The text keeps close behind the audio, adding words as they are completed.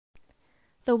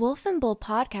The Wolf and Bull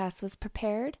podcast was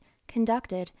prepared,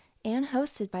 conducted, and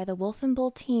hosted by the Wolf and Bull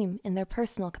team in their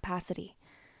personal capacity.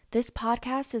 This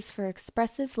podcast is for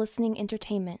expressive listening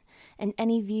entertainment, and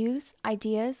any views,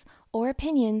 ideas, or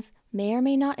opinions may or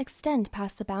may not extend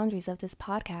past the boundaries of this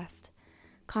podcast.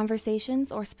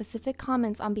 Conversations or specific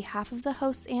comments on behalf of the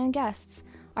hosts and guests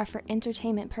are for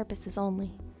entertainment purposes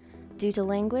only. Due to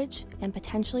language and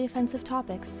potentially offensive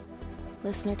topics,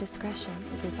 listener discretion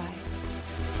is advised.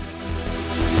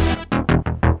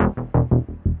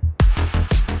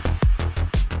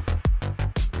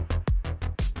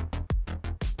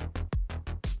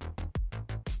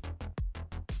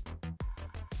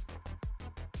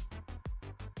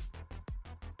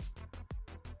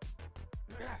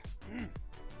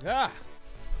 Ah.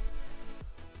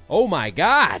 Oh my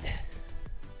God.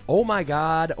 Oh my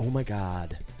God. Oh my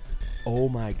God. Oh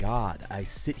my God. I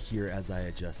sit here as I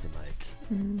adjust the mic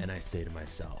and I say to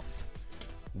myself,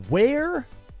 where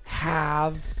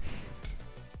have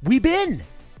we been?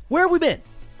 Where have we been?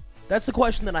 That's the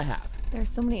question that I have.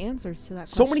 There's so many answers to that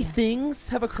question. So many things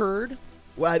have occurred.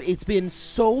 Well, it's been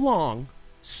so long,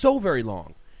 so very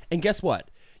long. And guess what?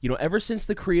 You know, ever since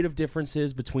the creative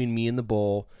differences between me and the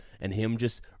bull and him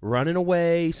just running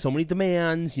away, so many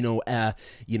demands,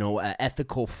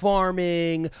 ethical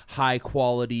farming, high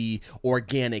quality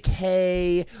organic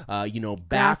hay,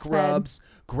 back rubs,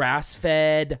 grass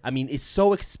fed. I mean, it's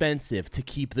so expensive to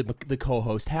keep the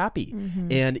co-host happy.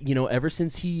 Mm-hmm. And, ever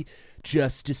since he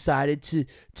just decided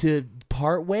to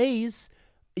part ways,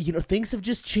 things have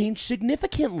just changed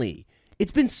significantly.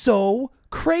 It's been so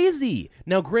crazy.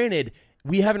 Now, granted,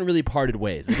 we haven't really parted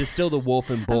ways. It is still the Wolf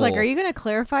and Bull. I was like, are you going to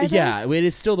clarify this? Yeah, it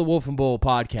is still the Wolf and Bull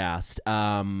podcast.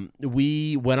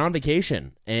 We went on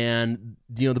vacation, and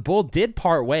the Bull did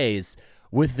part ways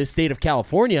with the state of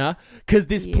California because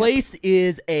this place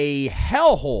is a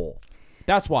hellhole.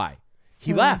 That's why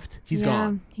he left. He's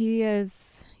gone. He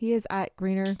is at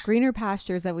greener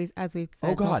pastures as we've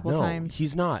said multiple times.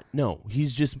 He's not. No,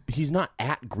 he's not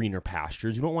at greener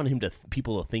pastures. You don't want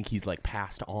people to think he's like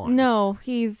passed on. No,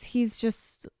 he's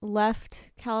just left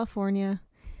California.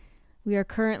 We are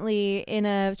currently in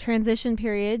a transition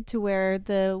period to where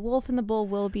the Wolf and the Bull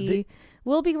will be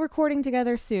recording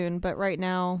together soon, but right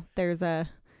now there's a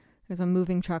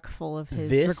moving truck full of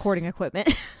his recording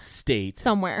equipment. State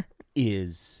somewhere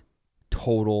is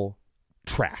total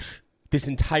trash. This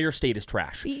entire state is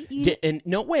trash. Wait. And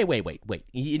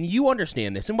you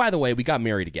understand this. And by the way, we got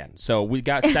married again. So we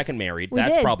got second married.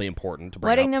 That's probably important to bring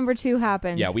Wedding up. number 2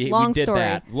 happened. Yeah, we did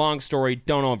that. Long story.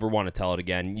 Don't ever want to tell it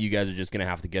again. You guys are just going to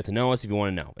have to get to know us if you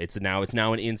want to know. It's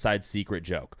now an inside secret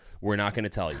joke. We're not going to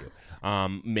tell you.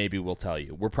 Maybe we'll tell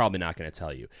you. We're probably not going to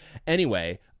tell you.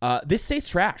 Anyway, this state's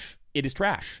trash. It is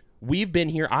trash. We've been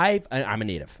here. I'm a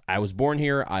native. I was born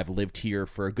here. I've lived here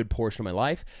for a good portion of my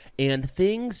life, and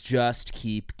things just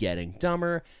keep getting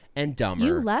dumber and dumber.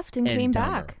 You left and came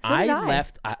dumber. back. So did I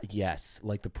left. Yes,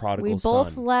 like the prodigal son. We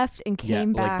both left and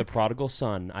came back. Like the prodigal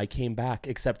son. I came back,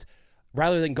 except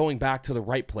rather than going back to the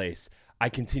right place, I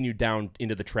continued down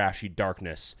into the trashy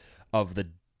darkness of the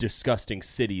disgusting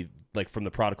city, like from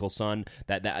the prodigal son.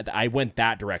 That I went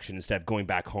that direction instead of going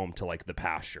back home to like the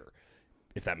pasture,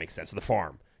 if that makes sense, or the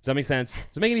farm. Does that make sense?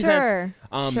 Does it make any sense?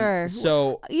 Sure.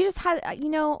 So you just had,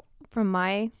 from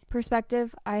my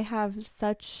perspective, I have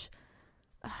such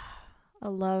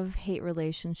a love-hate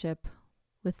relationship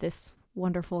with this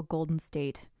wonderful Golden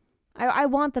State. I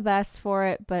want the best for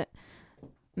it, but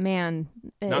man,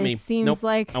 it seems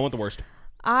like I want the worst.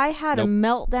 I had a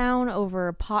meltdown over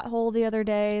a pothole the other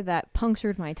day that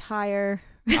punctured my tire.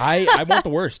 I want the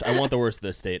worst. I want the worst of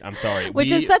this state. I'm sorry.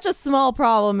 Which is such a small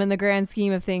problem in the grand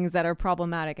scheme of things that are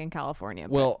problematic in California.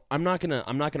 Well, I'm not gonna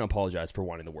apologize for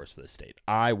wanting the worst for this state.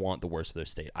 I want the worst for this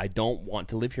state. I don't want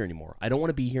to live here anymore. I don't want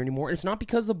to be here anymore. It's not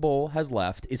because the bull has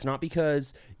left. It's not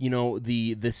because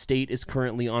the state is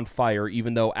currently on fire.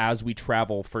 Even though as we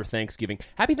travel for Thanksgiving,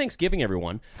 happy Thanksgiving,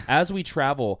 everyone. As we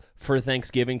travel for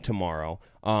Thanksgiving tomorrow,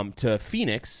 to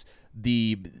Phoenix,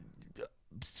 the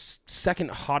second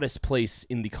hottest place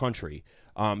in the country,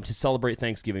 to celebrate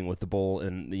Thanksgiving with the bull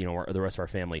and the rest of our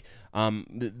family.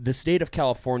 The state of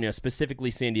California, specifically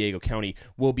San Diego County,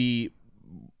 will be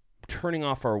turning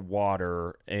off our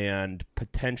water and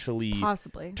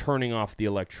possibly turning off the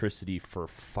electricity for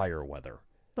fire weather.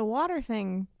 The water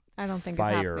thing, I don't think is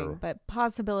happening, but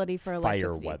possibility for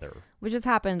electricity. Fire weather. Which has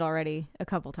happened already a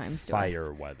couple times to us.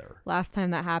 Fire weather. Last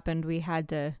time that happened, we had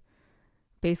to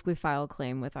basically file a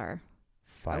claim with our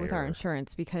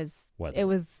insurance because it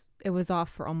was off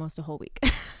for almost a whole week.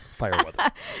 Fire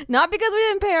weather. Not because we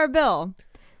didn't pay our bill,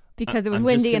 because it was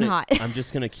windy and hot. I'm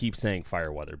just going to keep saying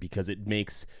fire weather because it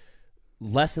makes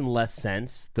less and less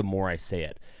sense the more I say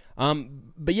it.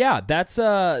 But yeah, that's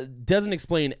doesn't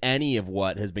explain any of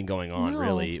what has been going on,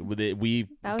 really. With it, we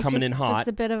coming in hot. Just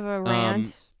a bit of a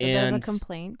rant, a bit of a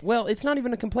complaint. Well, it's not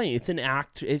even a complaint. It's an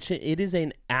act. It is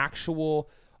an actual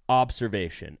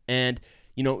observation. And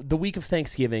the week of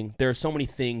Thanksgiving, there are so many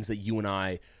things that you and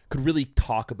I could really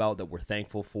talk about that we're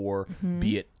thankful for.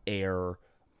 Be it air,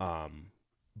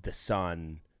 the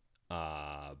sun,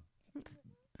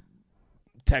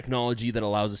 technology that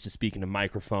allows us to speak into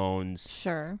microphones.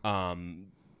 Sure.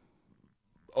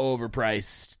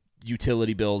 Overpriced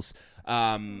utility bills.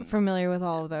 Familiar with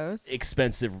all of those.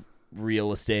 Expensive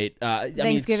real estate.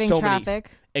 Thanksgiving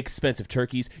traffic. Expensive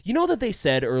turkeys. You know that they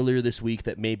said earlier this week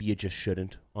that maybe you just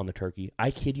shouldn't on the turkey?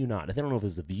 I kid you not. I don't know if it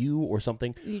was The View or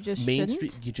something. You just Main shouldn't?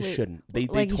 Street. You just shouldn't. They you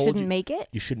told shouldn't make it?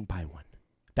 You shouldn't buy one.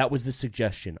 That was the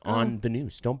suggestion on the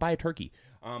news. Don't buy a turkey.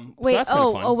 Wait, so that's kind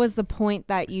of fun. was the point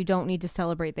that you don't need to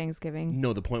celebrate Thanksgiving?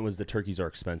 No, the point was that turkeys are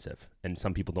expensive, and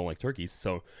some people don't like turkeys.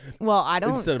 So, well, I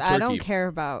don't. Instead of I don't turkey- care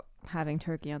about having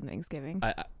turkey on Thanksgiving.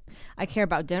 I care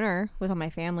about dinner with all my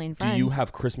family and do friends. you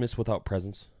have Christmas without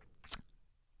presents?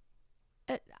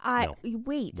 No.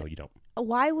 Wait. No, you don't.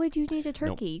 Why would you need a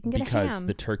turkey? No, You can get a because ham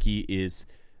the turkey is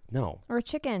or a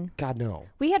chicken. God, no.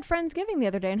 We had Friendsgiving the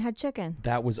other day and had chicken.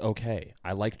 That was okay.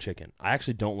 I like chicken. I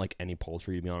actually don't like any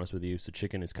poultry, to be honest with you. So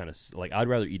chicken is kind of like, I'd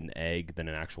rather eat an egg than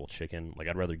an actual chicken. Like,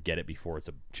 I'd rather get it before it's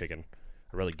a chicken.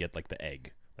 I'd rather get like the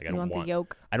egg. Like, I don't want the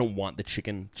yolk. I don't want the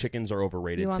chicken. Chickens are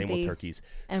overrated. Same with turkeys.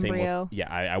 Embryo.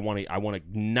 I want to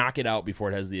knock it out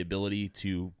before it has the ability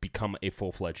to become a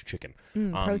full-fledged chicken.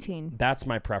 Protein. That's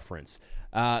my preference.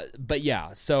 But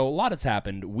yeah, so a lot has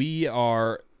happened. We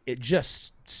are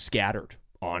just scattered.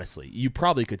 Honestly, you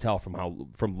probably could tell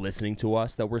from listening to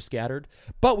us that we're scattered,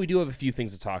 but we do have a few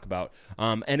things to talk about.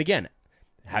 And again,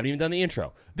 haven't even done the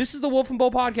intro. This is the Wolf and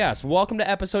Bull podcast. Welcome to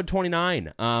episode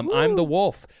 29. I'm the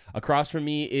Wolf. Across from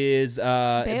me is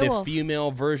the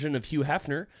female version of Hugh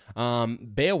Hefner,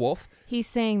 Baewolf. He's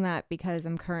saying that because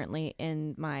I'm currently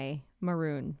in my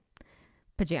maroon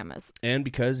pajamas. And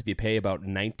because if you pay about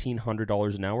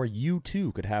 $1,900 an hour, you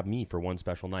too could have me for one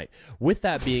special night. With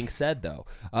that being said, though,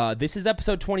 this is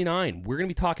episode 29. We're going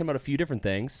to be talking about a few different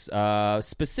things,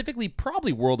 specifically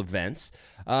probably world events.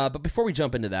 But before we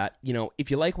jump into that, if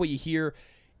you like what you hear,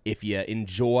 if you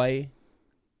enjoy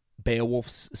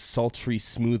Baewolf's sultry,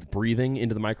 smooth breathing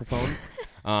into the microphone,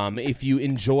 if you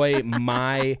enjoy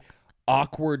my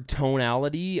awkward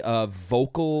tonality of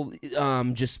vocal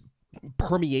just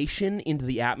permeation into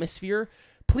the atmosphere,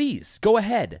 please go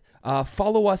ahead,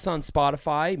 follow us on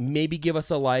Spotify, maybe give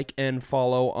us a like and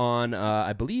follow on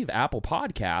I believe Apple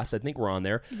Podcasts. I think we're on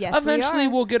there. Yes, eventually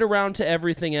we'll get around to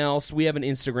everything else. We have an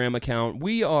Instagram account.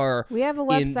 We have a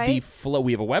website.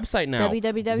 We have a website now.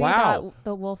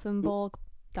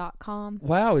 www.thewolfandbull.com.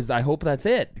 Wow, I hope that's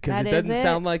it, because it doesn't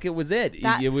sound like it was it.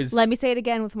 It was. Let me say it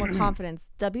again with more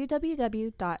confidence.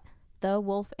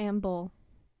 www.thewolfandbull.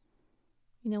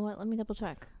 You know what? Let me double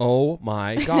check. Oh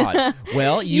my God!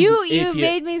 Well, you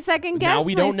made me second guess. Now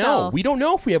we don't know. myself. We don't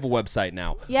know if we have a website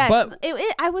now. Yes, but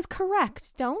I was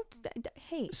correct.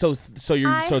 Hey. So it's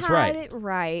right. I had it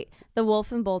right.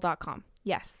 Thewolfandbull.com.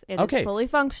 Yes, it is fully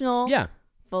functional. Yeah.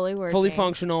 Fully working. Fully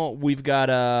functional. We've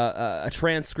got a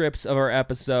transcripts of our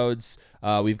episodes.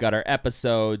 We've got our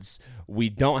episodes. We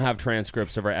don't have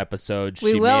transcripts of our episodes.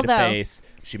 She made a face.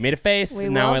 She made a face.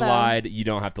 And now I lied. You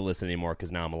don't have to listen anymore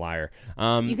because now I'm a liar.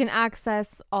 You can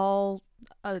access all.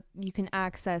 You can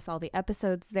access all the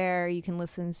episodes there. You can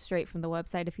listen straight from the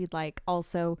website if you'd like.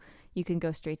 Also, you can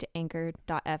go straight to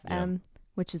anchor.fm,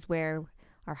 which is where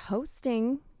we're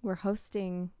hosting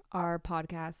our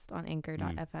podcast on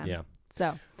anchor.fm. Yeah.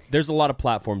 So there's a lot of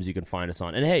platforms you can find us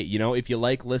on. And hey, if you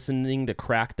like listening to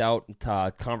cracked out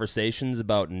conversations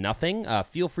about nothing,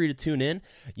 feel free to tune in.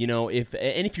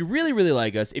 If you really, really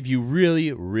like us, if you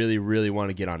really, really, really want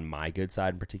to get on my good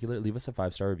side in particular, leave us a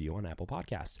 5-star review on Apple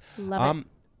Podcasts. Love it.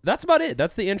 That's about it.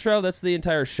 That's the intro. That's the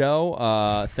entire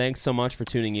show. Thanks so much for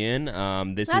tuning in.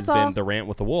 This has been The Rant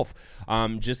with the Wolf.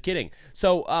 Just kidding.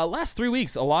 So last 3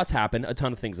 weeks, a lot's happened. A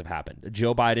ton of things have happened.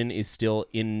 Joe Biden is still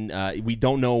in. We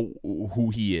don't know who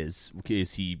he is.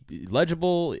 Is he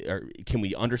legible? Or can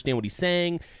we understand what he's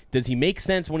saying? Does he make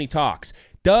sense when he talks?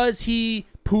 Does he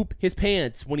poop his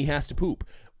pants when he has to poop?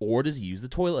 Or does he use the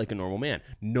toilet like a normal man?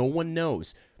 No one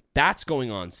knows. That's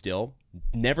going on still,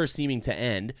 never seeming to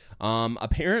end.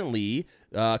 Apparently,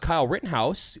 Kyle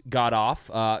Rittenhouse got off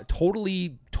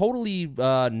totally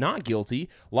not guilty.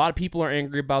 A lot of people are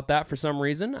angry about that for some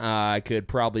reason. I could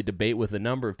probably debate with a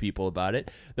number of people about it.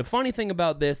 The funny thing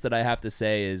about this that I have to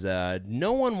say is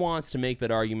no one wants to make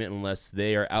that argument unless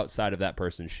they are outside of that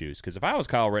person's shoes. Because if I was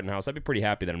Kyle Rittenhouse, I'd be pretty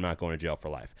happy that I'm not going to jail for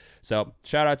life. So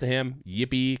shout out to him.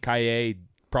 Yippee, Kaye.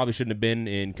 Probably shouldn't have been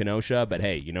in Kenosha, but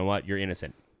hey, you know what? You're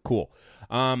innocent. Cool.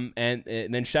 And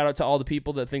then shout out to all the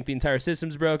people that think the entire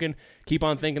system's broken. Keep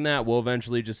on thinking that. We'll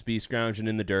eventually just be scrounging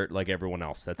in the dirt like everyone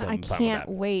else. That's I can't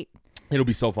wait. It'll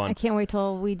be so fun. I can't wait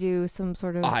till we do some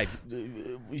sort of... what's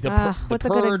a Purge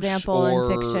good example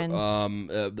in fiction?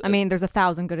 I mean, there's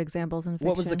 1,000 good examples in fiction.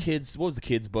 What was the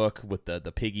kids' book with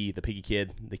the piggy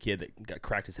kid that got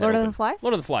cracked his head Lord open? of the Flies?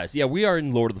 Lord of the Flies. Yeah, we are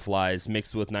in Lord of the Flies,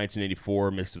 mixed with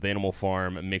 1984, mixed with Animal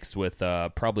Farm, mixed with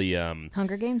probably...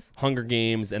 Hunger Games? Hunger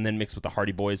Games, and then mixed with the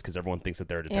Hardy Boys because everyone thinks that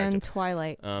they're a detective. And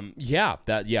Twilight.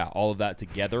 All of that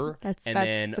together. That's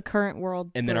the current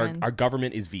world. And then our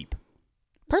government is Veep.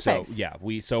 Perfect. So yeah,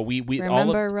 we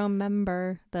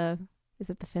remember is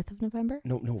it the 5th of November?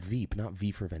 No, Veep, not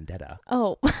V for Vendetta.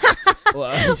 Oh.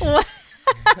 I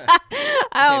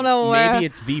don't know where. Maybe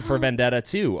it's V for Vendetta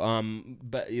too.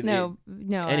 But no.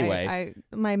 Anyway,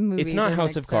 my movie. It's not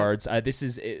House of Cards. This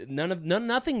is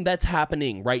nothing that's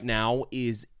happening right now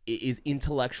is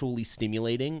intellectually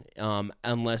stimulating,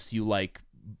 unless you like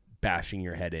bashing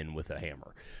your head in with a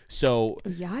hammer. So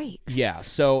yikes. Yeah,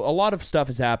 so a lot of stuff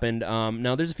has happened.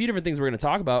 Now there's a few different things we're going to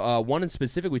talk about. One in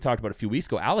specific we talked about a few weeks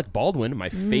ago. Alec Baldwin, my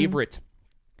favorite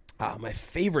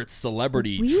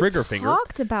celebrity trigger finger. We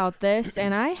talked about this,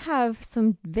 and I have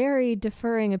some very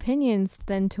differing opinions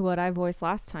than to what I voiced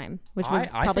last time, which was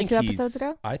probably 2 episodes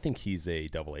ago. I think he's a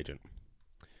double agent.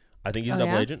 I think he's a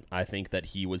double agent. I think that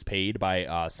he was paid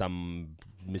by some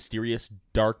mysterious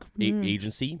dark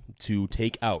agency to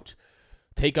take out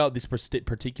this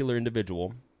particular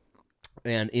individual,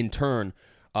 and in turn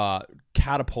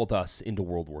catapult us into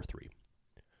World War III.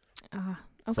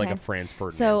 It's like a Franz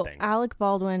Ferdinand thing. So Alec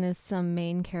Baldwin is some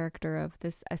main character of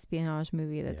this espionage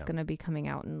movie that's going to be coming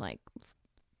out in like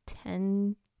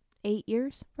 8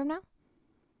 years from now.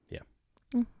 Yeah.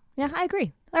 Yeah, I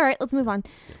agree. All right, let's move on.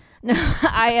 Yeah.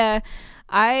 No,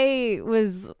 I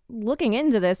was looking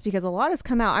into this because a lot has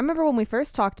come out. I remember when we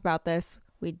first talked about this,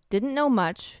 we didn't know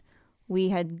much. We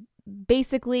had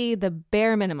basically the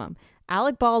bare minimum.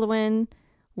 Alec Baldwin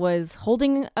was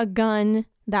holding a gun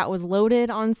that was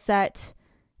loaded on set,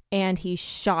 and he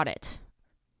shot it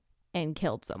and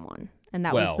killed someone. And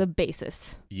that was the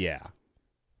basis. Yeah.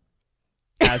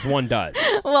 As one does.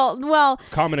 well,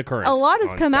 common occurrence. A lot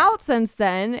has come out since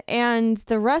then, and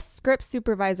the Rest script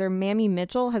supervisor, Mamie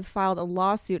Mitchell, has filed a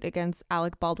lawsuit against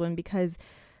Alec Baldwin because,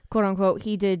 quote unquote,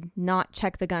 he did not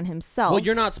check the gun himself. Well,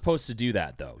 you're not supposed to do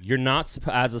that, though. You're not,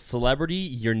 as a celebrity,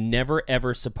 you're never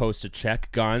ever supposed to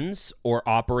check guns or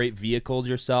operate vehicles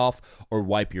yourself or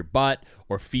wipe your butt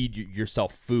or feed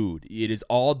yourself food. It is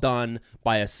all done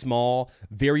by a small,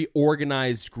 very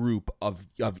organized group of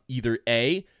either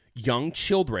A, young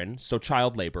children, so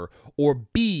child labor, or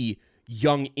B,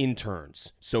 young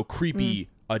interns, so creepy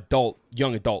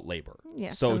young adult labor.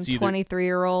 Yeah, so it's either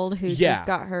 23-year-old who just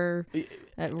got her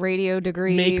radio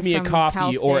degree. Make me from a coffee, Cal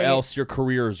or State. else your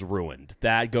career is ruined.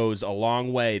 That goes a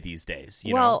long way these days.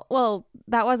 Well,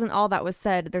 that wasn't all that was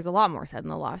said. There's a lot more said in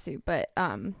the lawsuit, but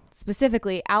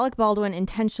specifically, Alec Baldwin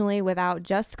intentionally, without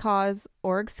just cause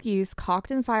or excuse,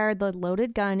 cocked and fired the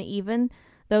loaded gun, even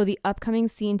though the upcoming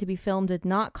scene to be filmed did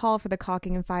not call for the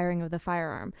cocking and firing of the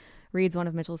firearm, reads one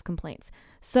of Mitchell's complaints.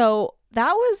 So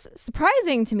that was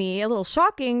surprising to me, a little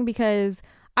shocking, because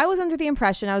I was under the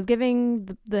impression, I was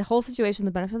giving the whole situation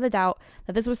the benefit of the doubt,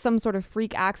 that this was some sort of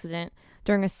freak accident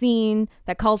during a scene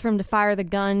that called for him to fire the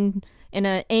gun in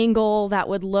an angle that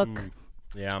would look,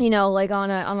 like on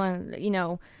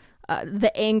a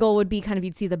the angle would be kind of,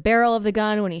 you'd see the barrel of the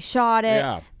gun when he shot it.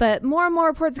 Yeah. But more and more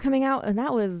reports are coming out, and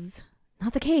that was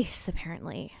not the case,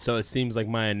 apparently. So it seems like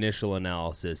my initial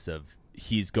analysis of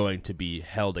he's going to be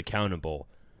held accountable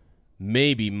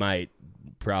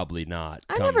probably not.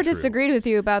 I never disagreed with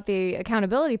you about the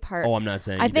accountability part. Oh, I'm not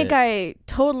saying I think I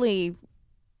totally,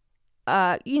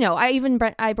 I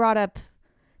brought up,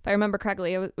 if I remember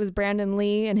correctly, it was Brandon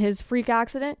Lee and his freak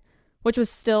accident, which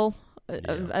was still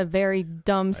a very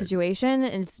dumb situation.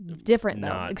 And it's different,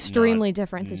 though. Extremely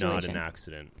different situation. Not an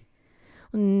accident.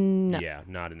 No. Yeah,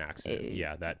 not an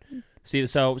accident. That. See,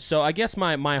 so I guess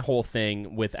my whole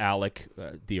thing with Alec,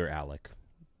 dear Alec,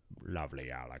 lovely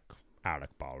Alec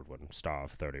Baldwin, star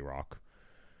of 30 Rock,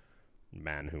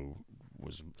 man who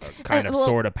was kind of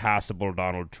sort of passable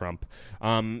Donald Trump.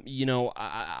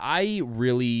 I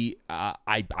really,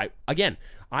 I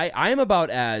am about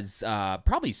as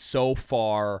probably so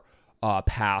far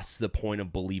past the point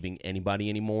of believing anybody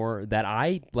anymore that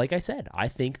like I said, I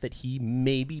think that he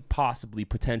maybe, possibly,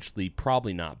 potentially,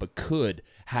 probably not, but could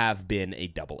have been a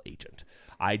double agent.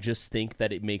 I just think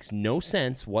that it makes no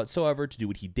sense whatsoever to do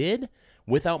what he did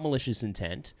without malicious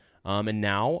intent. And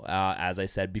now, as I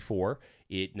said before,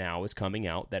 it now is coming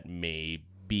out that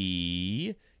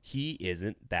maybe he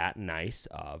isn't that nice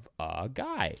of a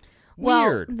guy.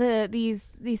 Weird. Well,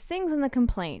 these things in the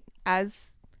complaint,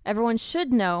 as everyone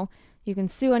should know, you can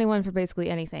sue anyone for basically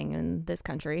anything in this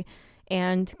country.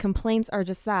 And complaints are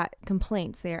just that,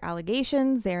 complaints. They are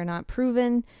allegations. They are not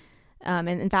proven. And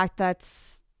in fact,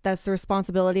 that's the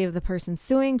responsibility of the person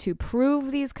suing to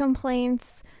prove these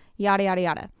complaints, yada, yada,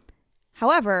 yada.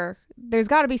 However, there's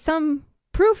got to be some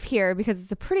proof here because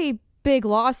it's a pretty big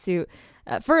lawsuit.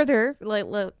 Further,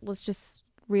 let's just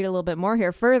read a little bit more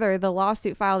here. Further, the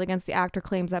lawsuit filed against the actor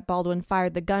claims that Baldwin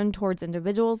fired the gun towards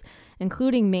individuals,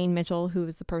 including Maine Mitchell, who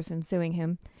is the person suing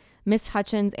him, Miss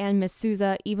Hutchins, and Miss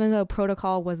Souza, even though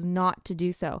protocol was not to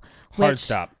do so. Hard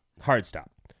stop.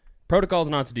 Protocol's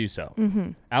not to do so.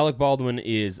 Mm-hmm. Alec Baldwin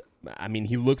is,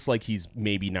 he looks like he's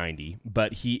maybe 90,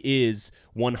 but he is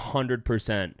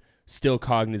 100% still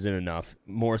cognizant enough,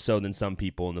 more so than some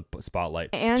people in the spotlight,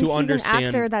 and to he's understand, an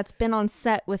actor that's been on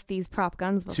set with these prop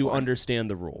guns before. to understand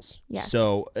the rules. Yes.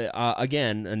 So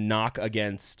again, a knock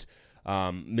against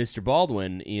Mr.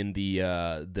 Baldwin in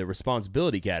the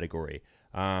responsibility category.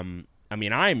 I'm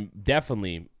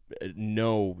definitely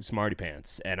no smarty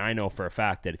pants, and I know for a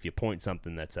fact that if you point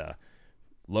something that's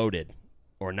loaded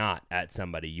or not at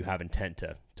somebody, you have intent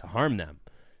to harm them.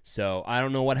 So I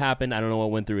don't know what happened. I don't know what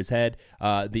went through his head.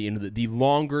 The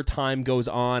longer time goes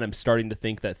on, I'm starting to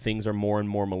think that things are more and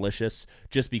more malicious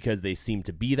just because they seem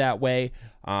to be that way.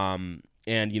 And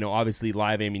obviously,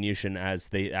 live ammunition, as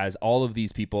all of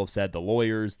these people have said, the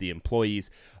lawyers, the employees,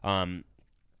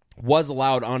 was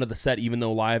allowed onto the set, even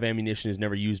though live ammunition is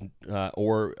never used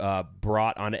or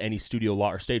brought onto any studio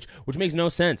lot or stage, which makes no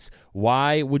sense.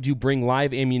 Why would you bring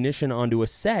live ammunition onto a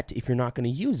set if you're not going to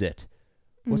use it?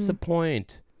 What's the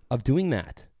point of doing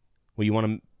that? Well, you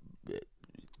want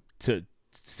to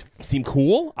seem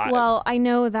cool? I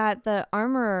know that the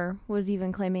armorer was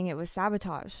even claiming it was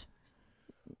sabotage.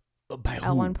 By who?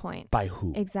 At one point. By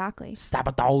who? Exactly.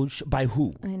 Sabotage by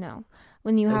who? I know.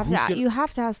 When you have you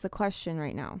have to ask the question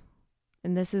right now,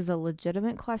 and this is a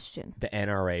legitimate question. The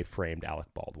NRA framed Alec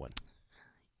Baldwin.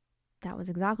 That was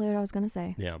exactly what I was going to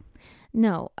say. Yeah.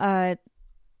 No.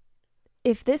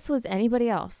 If this was anybody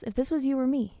else, if this was you or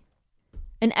me,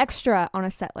 an extra on a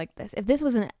set like this, if this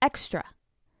was an extra,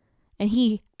 and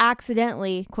he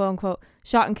accidentally, quote unquote,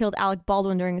 shot and killed Alec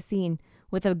Baldwin during a scene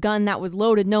with a gun that was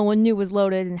loaded, no one knew was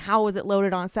loaded, and how was it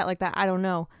loaded on a set like that? I don't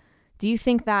know. Do you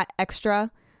think that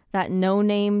extra, that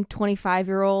no-name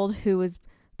 25-year-old who was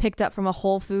picked up from a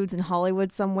Whole Foods in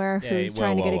Hollywood somewhere, who's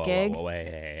trying to get a gig?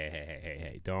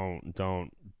 Hey,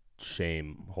 don't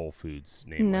shame Whole Foods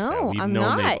name. No, like that. We've I'm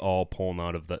known not. They've all pulled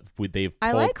out of the.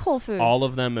 I like Whole Foods. All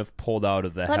of them have pulled out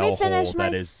of the hellhole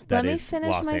that is Let me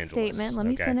finish Los my Angeles. statement. Let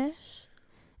me finish.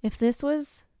 If this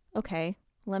was okay,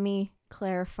 let me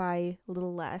clarify a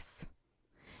little less.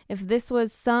 If this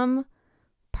was some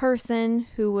person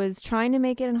who was trying to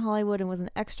make it in Hollywood and was an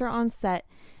extra on set,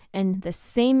 and the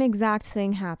same exact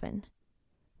thing happened,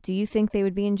 do you think they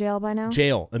would be in jail by now?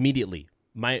 Jail immediately.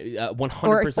 My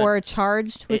 100%. Or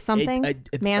charged with something,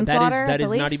 manslaughter. That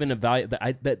is not not even a value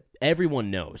that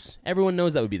everyone knows. Everyone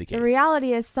knows that would be the case. The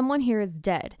reality is, someone here is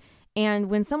dead, and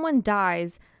when someone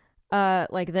dies,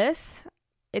 like this,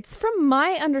 it's from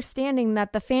my understanding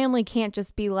that the family can't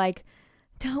just be like,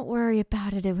 "Don't worry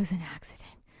about it. It was an accident."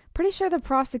 Pretty sure the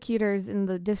prosecutors in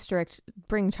the district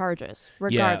bring charges,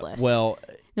 regardless. Yeah, well,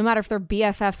 no matter if they're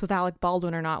BFFs with Alec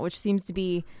Baldwin or not, which seems to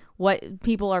be what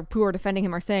people who are defending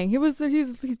him are saying.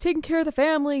 He's taking care of the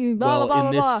family. Blah, blah,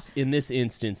 blah, blah. In this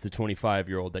instance, the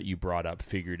 25-year-old that you brought up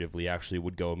figuratively actually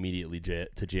would go immediately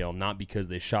to jail, not because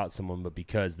they shot someone, but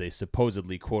because they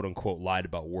supposedly, quote unquote, lied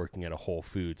about working at a Whole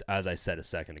Foods. As I said a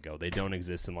second ago, they don't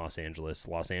exist in Los Angeles.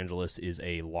 Los Angeles is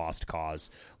a lost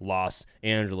cause. Los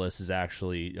Angeles is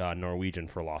actually Norwegian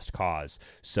for lost cause.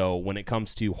 So when it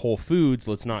comes to Whole Foods,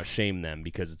 let's not shame them,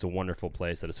 because it's a wonderful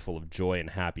place that is full of joy and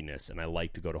happiness, and I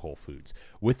like to go to Whole Foods.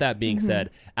 With that being said,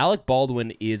 Alec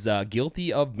Baldwin is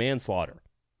guilty of manslaughter.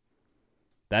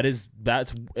 That's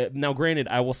now, granted,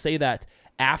 I will say that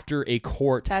after a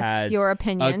court has your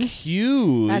opinion.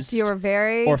 accused That's your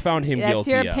very or found him that's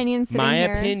guilty your of. opinion sitting My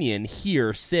here. opinion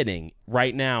here sitting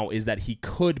right now is that he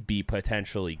could be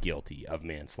potentially guilty of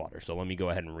manslaughter. So let me go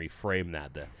ahead and reframe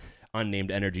that. The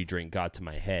unnamed energy drink got to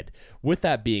my head. With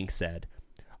that being said,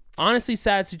 honestly,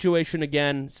 sad situation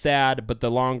again, sad, but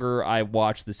the longer I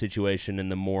watch the situation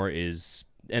and the more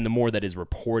that is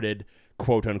reported,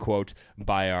 quote unquote,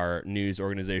 by our news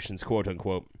organizations, quote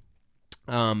unquote,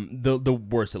 the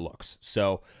worse it looks.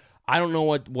 So I don't know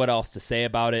what else to say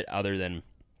about it other than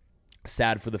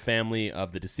sad for the family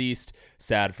of the deceased,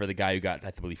 sad for the guy who got,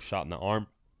 I believe, shot in the arm.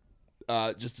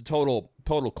 Just a total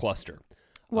cluster.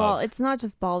 Well, it's not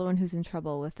just Baldwin who's in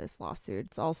trouble with this lawsuit.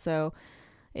 It's also,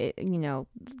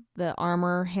 the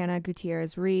armor, Hannah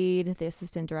Gutierrez Reed, the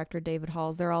assistant director, David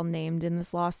Halls. They're all named in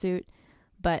this lawsuit.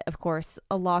 But, of course,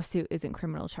 a lawsuit isn't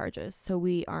criminal charges, so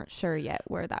we aren't sure yet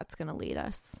where that's going to lead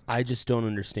us. I just don't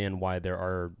understand why there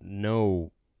are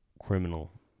no criminal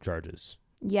charges.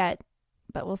 Yet,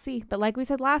 but we'll see. But like we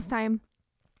said last time,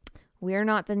 we're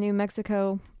not the New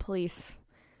Mexico police.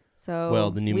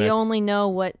 So we only know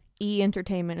what E!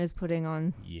 Entertainment is putting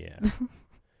on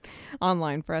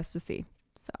online for us to see.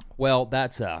 So well,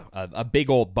 that's a big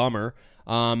old bummer,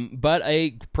 but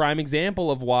a prime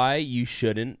example of why you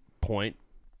shouldn't point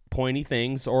pointy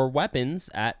things or weapons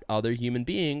at other human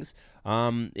beings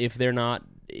if they're not,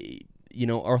 a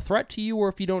threat to you or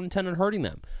if you don't intend on hurting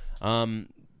them.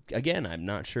 Again, I'm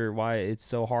not sure why it's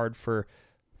so hard for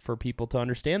people to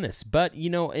understand this. But,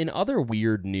 in other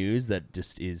weird news that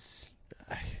just is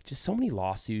just so many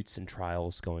lawsuits and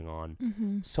trials going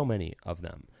on, so many of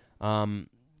them.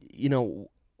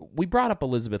 We brought up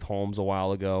Elizabeth Holmes a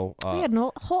while ago. We had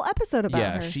a whole episode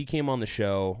about her. Yeah, she came on the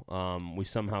show. We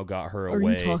somehow got her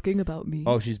away. Are you talking about me?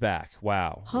 Oh, she's back.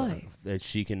 Wow. Hi.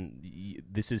 She can.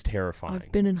 This is terrifying.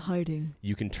 I've been in hiding.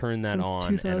 You can turn that since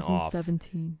on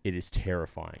 2017. and off. It is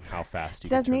terrifying how fast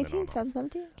you can turn that on. 2017?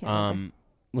 2017?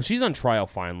 Well, she's on trial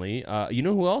finally. You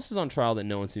know who else is on trial that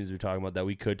no one seems to be talking about that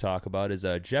we could talk about is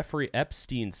Jeffrey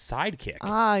Epstein's sidekick.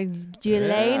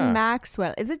 Ghislaine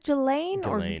Maxwell. Is it Ghislaine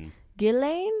or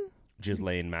Ghislaine?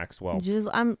 Ghislaine Maxwell.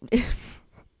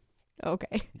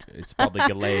 Okay. It's probably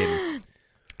Ghislaine.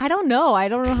 I don't know. I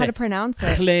don't know how to pronounce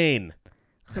it.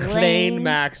 Ghislaine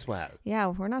Maxwell. Yeah,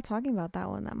 we're not talking about that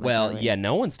one that much. Well, yeah,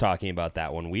 no one's talking about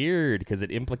that one. Weird, because it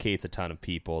implicates a ton of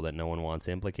people that no one wants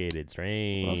implicated.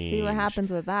 Strange. We'll see what happens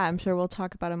with that. I'm sure we'll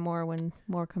talk about it more when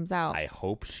more comes out. I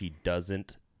hope she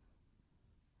doesn't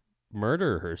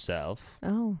murder herself.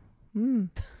 Oh.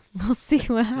 We'll see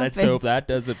what happens. Let's hope that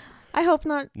doesn't. I hope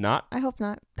not. I hope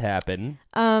not happen.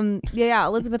 Yeah.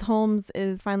 Elizabeth Holmes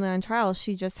is finally on trial.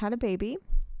 She just had a baby,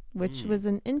 which was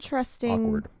an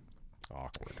interesting.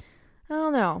 Awkward. I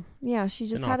don't know. Yeah, she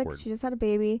just had a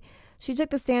baby. She took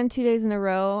the stand 2 days in a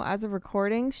row. As of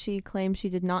recording, she claimed she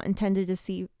did not intend to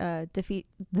deceive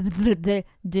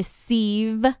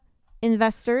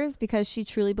investors because she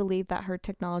truly believed that her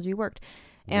technology worked.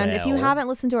 And if you haven't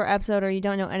listened to our episode or you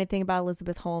don't know anything about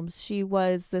Elizabeth Holmes, she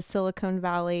was the Silicon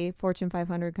Valley Fortune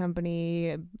 500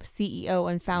 company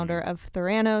CEO and founder of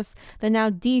Theranos, the now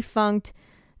defunct,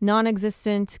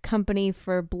 non-existent company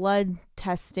for blood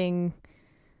testing.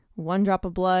 One drop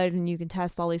of blood and you can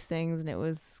test all these things, and it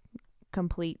was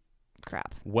complete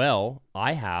crap. Well,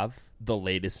 I have the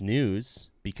latest news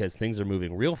because things are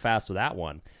moving real fast with that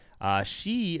one.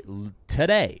 She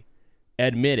today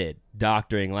admitted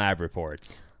doctoring lab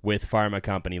reports with pharma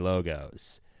company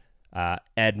logos.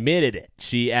 Admitted it.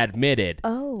 She admitted.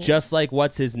 Oh. Just like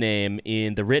what's his name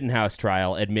in the Rittenhouse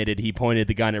trial admitted he pointed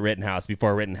the gun at Rittenhouse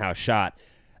before Rittenhouse shot.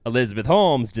 Elizabeth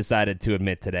Holmes decided to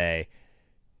admit today,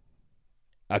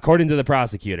 according to the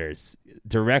prosecutors,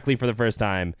 directly for the first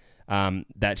time,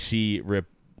 that she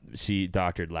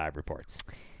doctored lab reports.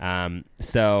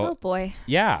 Oh boy.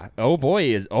 Yeah. Oh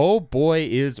boy. Well,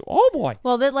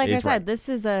 like I said, right. This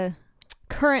is a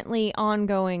currently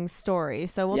ongoing story,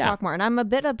 so we'll talk more. And I'm a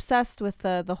bit obsessed with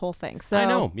the whole thing. So I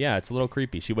know. Yeah, it's a little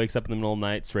creepy. She wakes up in the middle of the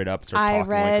night, straight up, starts talking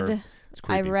like her. It's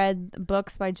creepy. I've read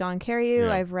books by John Carreyrou.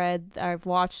 Yeah. I've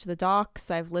watched the docs.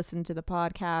 I've listened to the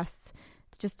podcasts.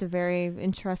 It's just a very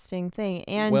interesting thing.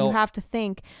 And you have to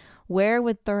think, where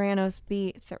would Theranos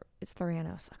be? It's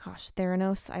Theranos. Gosh,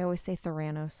 Theranos. I always say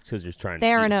Theranos. Because you're trying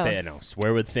Theranos. to be Thanos.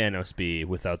 Where would Thanos be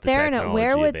without the technology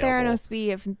Where would available? Theranos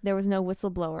be if there was no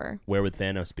whistleblower? Where would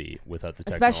Thanos be without the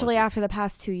technology? Especially after the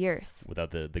past 2 years. Without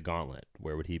the gauntlet,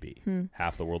 where would he be?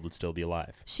 Half the world would still be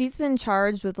alive. She's been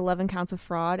charged with 11 counts of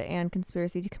fraud and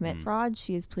conspiracy to commit fraud.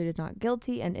 She has pleaded not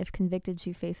guilty, and if convicted,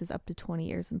 she faces up to 20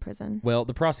 years in prison. Well,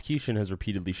 the prosecution has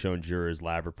repeatedly shown jurors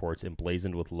lab reports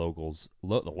emblazoned with logos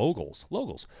of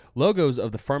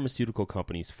the pharmaceutical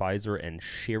companies Pfizer and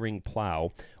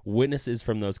Schering-Plough. Witnesses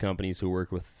from those companies who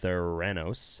worked with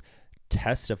Theranos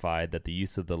testified that the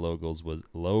use of the logos was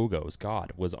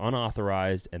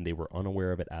unauthorized and they were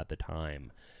unaware of it at the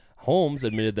time. Holmes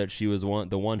admitted that she was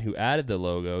the one who added the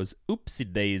logos,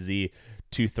 oopsie daisy,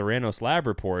 to Theranos lab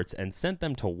reports and sent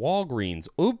them to Walgreens,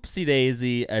 oopsie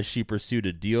daisy, as she pursued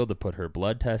a deal to put her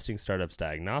blood testing startup's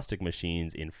diagnostic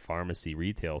machines in pharmacy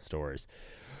retail stores.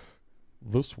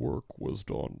 This work was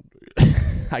done.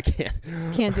 I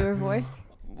Can't do her voice.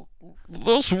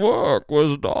 This work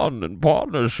was done in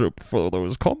partnership for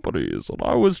those companies, and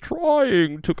I was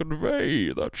trying to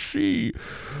convey that, she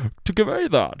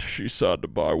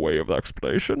said by way of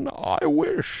explanation. I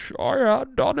wish I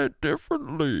had done it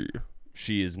differently.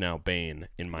 She is now Bane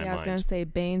in my mind. I was going to say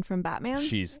Bane from Batman.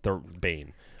 She's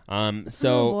Bane.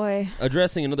 Boy.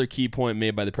 Addressing another key point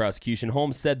made by the prosecution,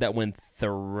 Holmes said that when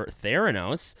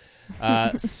Theranos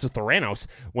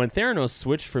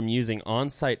switched from using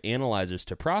on-site analyzers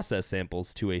to process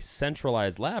samples to a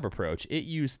centralized lab approach, it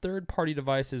used third-party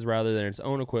devices rather than its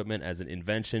own equipment as an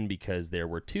invention because there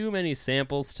were too many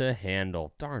samples to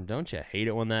handle. Darn, don't you hate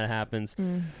it when that happens?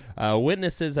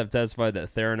 Witnesses have testified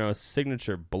that Theranos'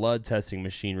 signature blood testing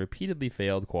machine repeatedly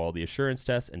failed quality assurance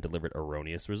tests and delivered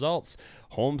erroneous results.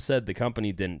 Holmes said the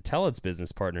company didn't tell its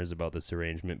business partners about this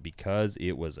arrangement because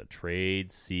it was a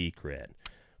trade secret.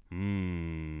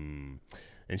 And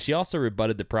she also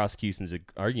rebutted the prosecution's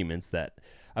arguments that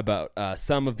about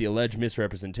some of the alleged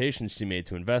misrepresentations she made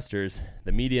to investors,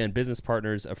 the media, and business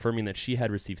partners, affirming that she had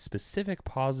received specific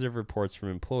positive reports from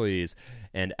employees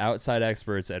and outside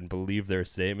experts and believed their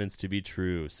statements to be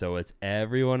true. So it's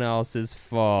everyone else's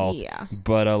fault. Yeah.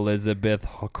 But Elizabeth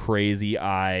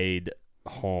crazy-eyed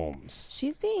Holmes.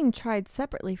 She's being tried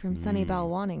separately from Sonny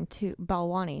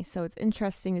Balwani, so it's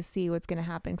interesting to see what's going to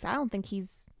happen. Because I don't think he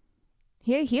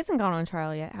hasn't gone on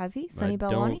trial yet, has he? Sonny Balwani?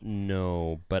 I don't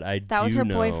know, but that was her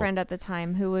boyfriend at the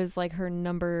time, who was like her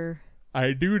number.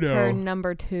 I do know her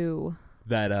number 2.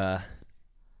 That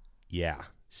yeah,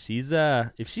 she's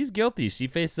if she's guilty, she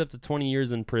faces up to 20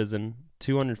 years in prison,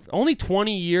 only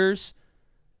 20 years.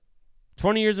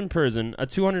 20 years in prison, a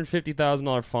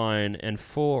 $250,000 fine, and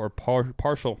full or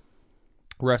partial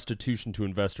restitution to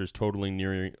investors totaling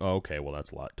nearly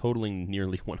that's a lot. Totaling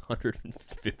nearly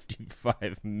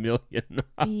 $155 million.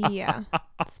 Yeah.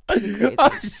 It's pretty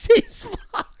crazy. She's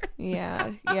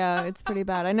yeah, it's pretty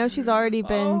bad. I know she's already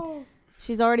been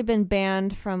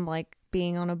banned from like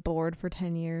being on a board for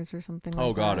 10 years or something like that.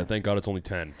 Oh god, thank god it's only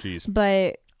 10. Jeez.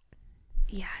 But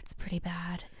yeah, it's pretty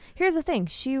bad. Here's the thing.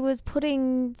 She was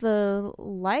putting the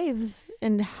lives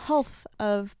and health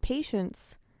of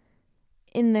patients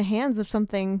in the hands of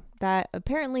something that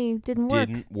apparently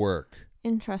didn't work.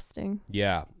 Interesting.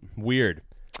 Yeah. Weird.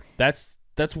 That's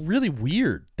really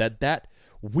weird. That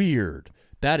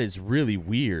is really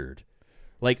weird.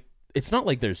 Like, it's not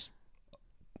like that's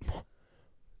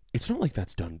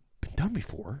been done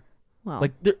before. Well,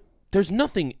 like there's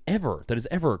nothing ever that has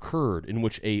ever occurred in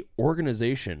which a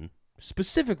organization,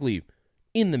 specifically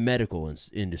in the medical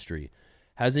industry,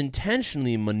 has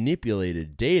intentionally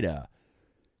manipulated data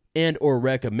and or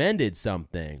recommended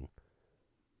something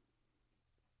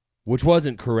which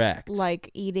wasn't correct.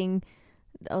 Like eating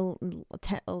 10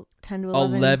 to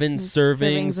 11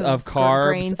 servings of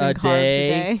carbs a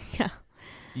day. Yeah.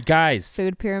 You guys.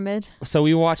 Food pyramid. So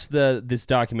we watched this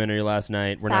documentary last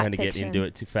night. We're not going to get into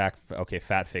it.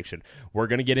 Fat Fiction. We're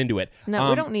going to get into it.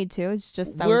 No, we don't need to. It's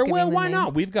just that why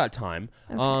not? We've got time.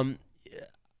 Okay.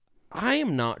 I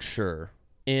am not sure,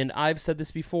 and I've said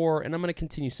this before, and I'm going to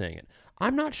continue saying it.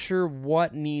 I'm not sure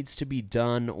what needs to be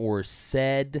done or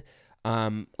said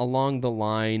along the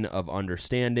line of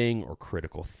understanding or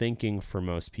critical thinking for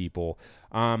most people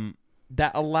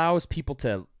that allows people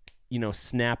to,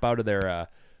 snap out of their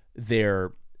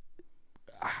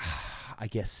I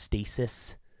guess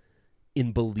stasis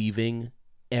in believing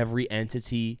every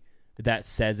entity that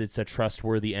says it's a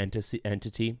trustworthy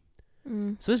entity.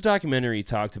 So this documentary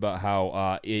talked about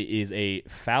how it is a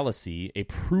fallacy, a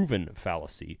proven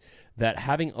fallacy, that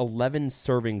having 11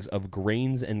 servings of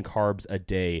grains and carbs a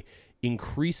day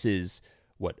increases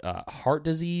heart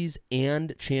disease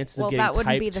and chances of getting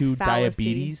type 2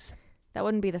 diabetes. That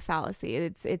wouldn't be the fallacy.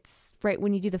 It's right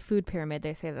when you do the food pyramid,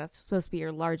 they say that's supposed to be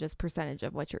your largest percentage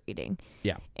of what you're eating.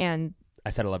 Yeah. And I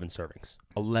said 11 servings.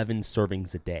 11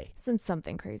 servings a day. Since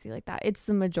something crazy like that. It's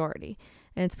the majority.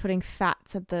 And it's putting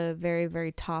fats at the very,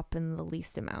 very top and the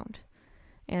least amount.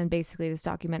 And basically this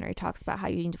documentary talks about how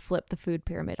you need to flip the food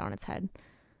pyramid on its head.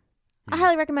 I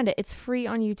highly recommend it. It's free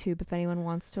on YouTube if anyone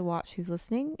wants to watch who's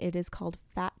listening. It is called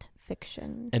Fat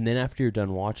fiction. And then after you're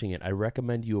done watching it, I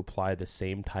recommend you apply the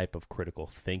same type of critical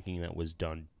thinking that was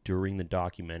done during the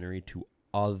documentary to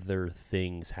other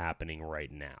things happening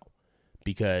right now.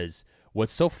 Because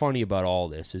what's so funny about all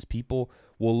this is people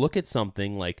will look at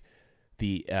something like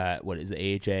the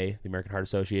AHA, the American Heart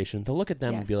Association. They'll look at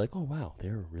them and be like, oh, wow,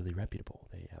 they're really reputable.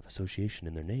 They have association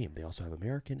in their name. They also have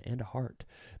American and a heart.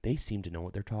 They seem to know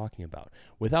what they're talking about,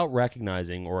 without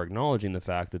recognizing or acknowledging the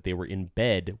fact that they were in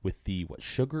bed with the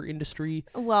sugar industry.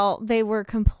 Well, they were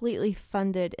completely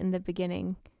funded in the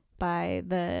beginning by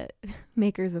the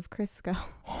makers of Crisco.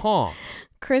 Huh.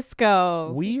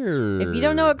 Crisco. Weird. If you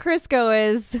don't know what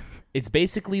Crisco is, it's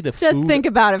basically the just food, think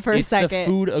about it for a second. It's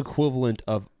the food equivalent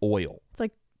of oil. It's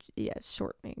like,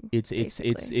 shortening. It's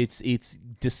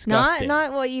disgusting.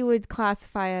 Not what you would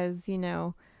classify as,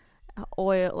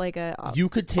 oil, like a you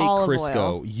could take Crisco.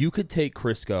 Oil. You could take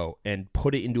Crisco and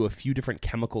put it into a few different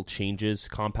chemical changes,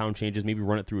 compound changes, maybe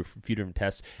run it through a few different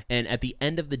tests. And at the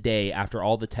end of the day, after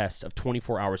all the tests of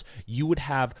 24 hours, you would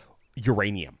have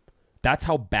uranium. That's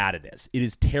how bad it is. It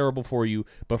is terrible for you.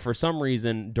 But for some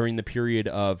reason, during the period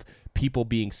of people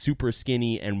being super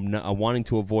skinny and wanting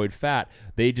to avoid fat,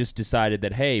 they just decided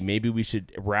that, hey, maybe we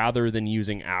should, rather than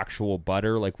using actual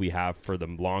butter like we have for the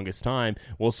longest time,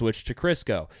 we'll switch to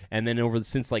Crisco. And then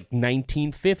since like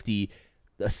 1950,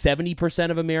 70%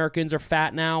 of Americans are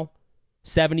fat now.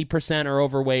 70% are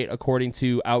overweight according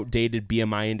to outdated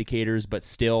BMI indicators. But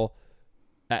still,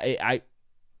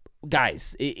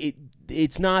 guys,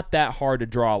 it's not that hard to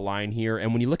draw a line here.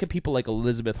 And when you look at people like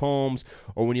Elizabeth Holmes,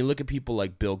 or when you look at people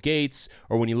like Bill Gates,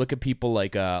 or when you look at people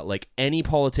like any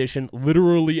politician,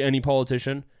 literally any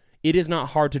politician, it is not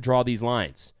hard to draw these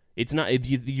lines. It's not.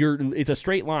 It's a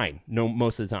straight line.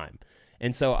 Most of the time.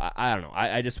 And so I don't know.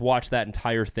 I just watched that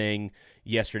entire thing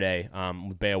yesterday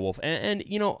with Baewolf, and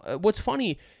what's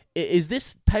funny is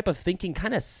this type of thinking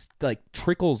kind of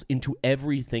trickles into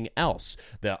everything else.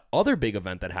 The other big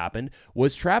event that happened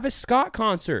was Travis Scott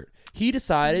concert. He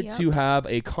decided to have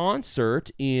a concert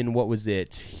in, what was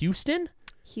it, Houston,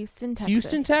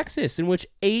 Texas, in which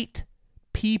 10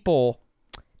 people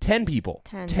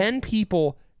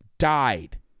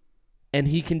died. And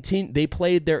he continued. They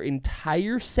played their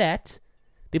entire set.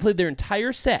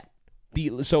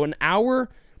 So an hour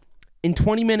and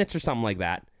 20 minutes or something like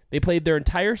that. They played their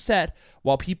entire set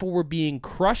while people were being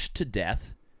crushed to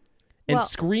death and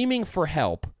screaming for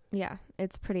help. Yeah,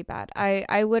 it's pretty bad.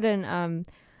 I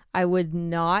would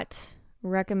not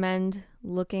recommend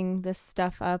looking this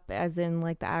stuff up, as in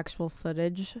like the actual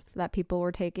footage that people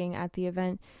were taking at the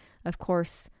event. Of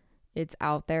course, it's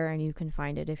out there and you can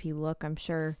find it if you look. I'm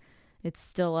sure it's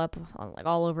still up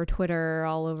all over Twitter,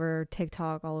 all over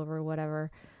TikTok, all over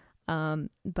whatever.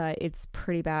 But it's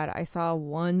pretty bad. I saw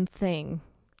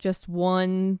just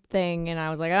one thing, and I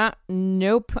was like,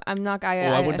 nope, I'm not.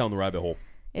 I went down the rabbit hole.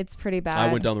 It's pretty bad.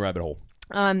 I went down the rabbit hole.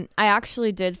 I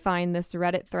actually did find this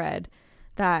Reddit thread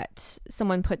that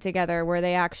someone put together where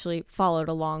they actually followed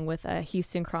along with a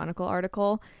Houston Chronicle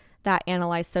article that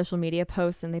analyzed social media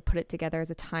posts, and they put it together as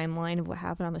a timeline of what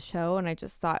happened on the show. And I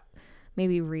just thought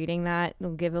maybe reading that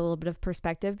will give a little bit of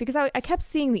perspective, because I kept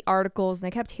seeing the articles and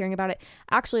I kept hearing about it.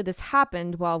 Actually, this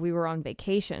happened while we were on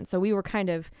vacation, so we were kind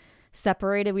of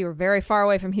separated. We were very far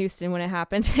away from Houston when it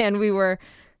happened, and we were,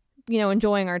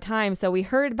 enjoying our time. So we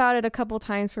heard about it a couple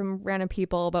times from random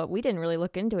people, but we didn't really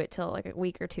look into it till like a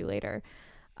week or two later.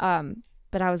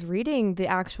 But I was reading the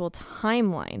actual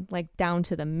timeline, like down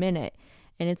to the minute,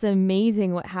 and it's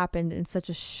amazing what happened in such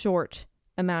a short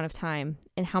amount of time,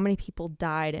 and how many people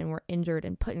died and were injured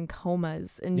and put in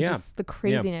comas, and just the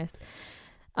craziness.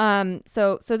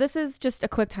 So this is just a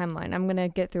quick timeline. I'm gonna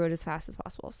get through it as fast as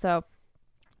possible. So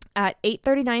at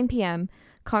 8:39 p.m.,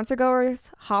 concertgoers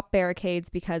hop barricades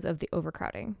because of the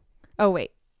overcrowding. Oh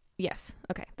wait, yes,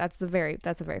 okay, that's the very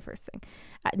first thing.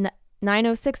 At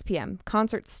 9:06 p.m.,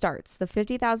 concert starts. The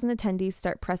 50,000 attendees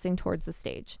start pressing towards the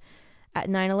stage. At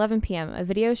 9:11 p.m., a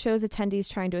video shows attendees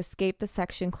trying to escape the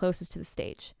section closest to the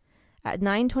stage. At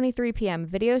 9:23 p.m.,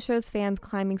 video shows fans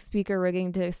climbing speaker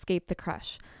rigging to escape the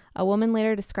crush. A woman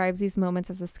later describes these moments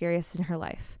as the scariest in her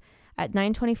life. At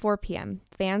 9:24 p.m.,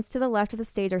 fans to the left of the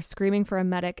stage are screaming for a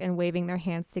medic and waving their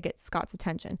hands to get Scott's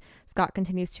attention. Scott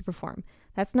continues to perform.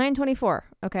 That's 9:24,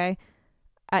 okay?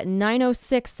 At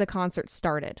 9:06, the concert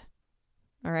started.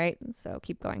 All right, so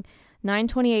keep going.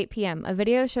 9:28 p.m., a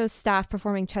video shows staff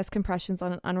performing chest compressions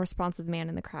on an unresponsive man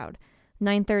in the crowd.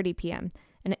 9:30 p.m.,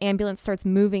 an ambulance starts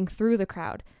moving through the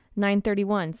crowd.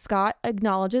 9:31, Scott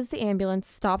acknowledges the ambulance,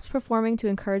 stops performing to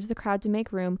encourage the crowd to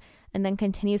make room, and then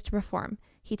continues to perform.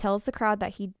 He tells the crowd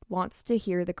that he wants to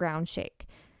hear the ground shake.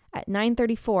 At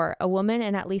 9:34, a woman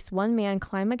and at least one man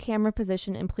climb a camera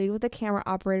position and plead with the camera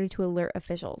operator to alert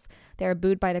officials. They are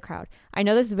booed by the crowd. I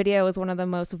know this video is one of the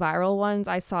most viral ones.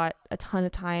 I saw it a ton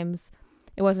of times.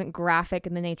 It wasn't graphic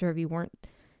in the nature of you weren't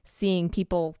seeing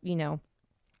people,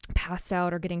 passed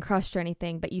out or getting crushed or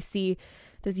anything, but you see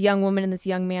this young woman and this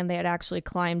young man, they had actually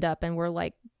climbed up and were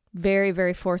like very,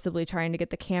 very forcibly trying to get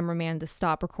the cameraman to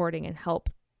stop recording and help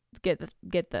get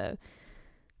the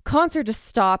concert to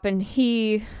stop. And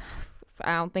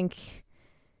I don't think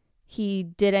he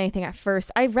did anything at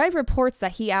first. I read reports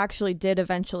that he actually did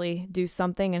eventually do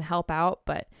something and help out,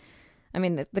 but I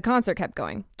mean, the concert kept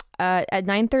going. At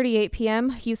 9:38 p.m.,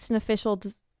 Houston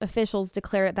officials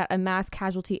declare that a mass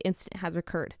casualty incident has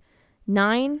occurred.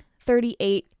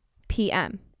 9:38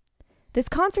 p.m. This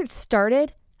concert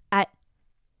started at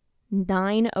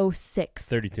 9:06.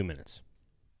 32 minutes.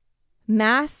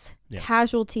 Mass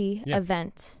casualty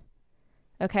event.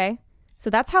 Okay? So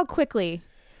that's how quickly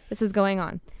this was going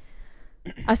on.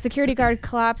 A security guard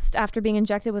collapsed after being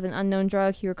injected with an unknown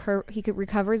drug. He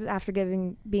recovers after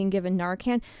being given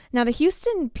Narcan. Now, the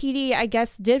Houston PD, I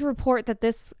guess, did report that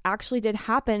this actually did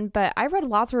happen, but I read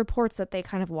lots of reports that they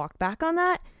kind of walked back on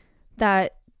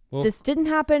that this didn't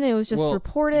happen. It was just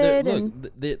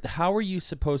reported. How are you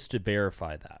supposed to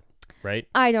verify that, right?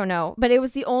 I don't know, but it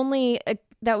was the only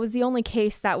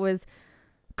case that was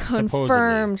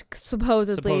confirmed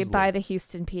supposedly by the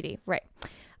Houston PD, right?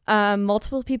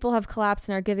 Multiple people have collapsed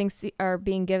and are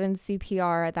being given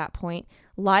CPR at that point.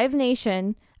 Live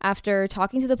Nation, after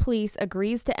talking to the police,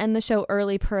 agrees to end the show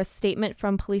early per a statement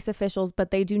from police officials,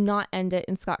 but they do not end it,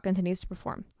 and Scott continues to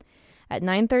perform. At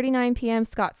 9:39 p.m.,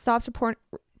 Scott stops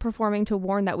performing to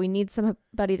warn that we need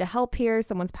somebody to help here.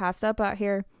 Someone's passed up out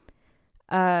here.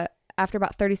 After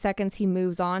about 30 seconds, he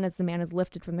moves on as the man is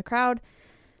lifted from the crowd.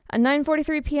 At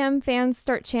 9:43 p.m., fans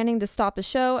start chanting to stop the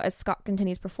show as Scott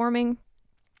continues performing.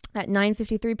 At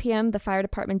 9:53 p.m., the fire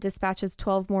department dispatches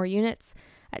 12 more units.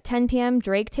 At 10 p.m.,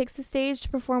 Drake takes the stage to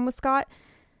perform with Scott.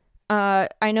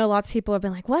 I know lots of people have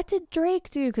been like, what did Drake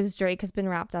do? Because Drake has been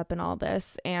wrapped up in all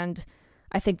this. And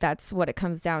I think that's what it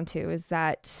comes down to, is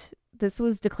that this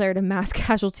was declared a mass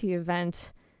casualty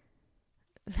event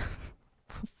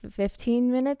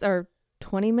 15 minutes or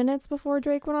 20 minutes before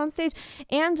Drake went on stage.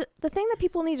 And the thing that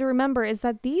people need to remember is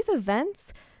that these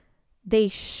events, they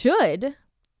should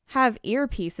have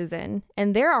earpieces in,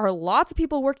 and there are lots of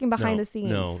people working behind the scenes.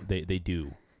 No, they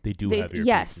do. They do have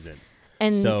earpieces in.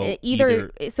 And so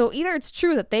either it's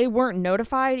true that they weren't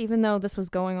notified, even though this was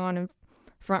going on in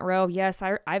front row. Yes,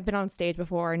 I've been on stage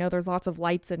before. I know there's lots of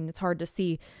lights and it's hard to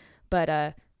see, but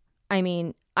I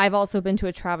mean, I've also been to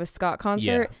a Travis Scott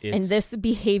concert, and this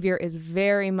behavior is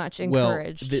very much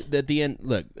encouraged. Well, at the end,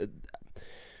 look.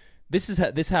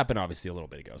 This happened obviously a little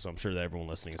bit ago, so I'm sure that everyone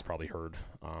listening has probably heard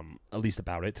at least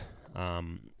about it.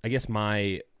 I guess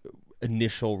my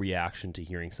initial reaction to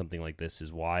hearing something like this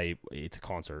is why it's a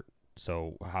concert.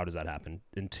 So how does that happen?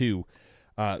 And two,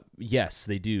 yes,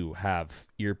 they do have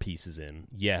earpieces in.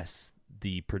 Yes,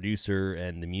 the producer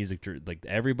and the music, like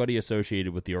everybody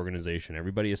associated with the organization,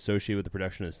 everybody associated with the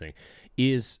production of this thing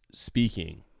is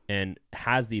speaking and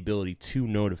has the ability to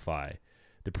notify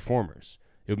the performers.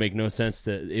 It would make no sense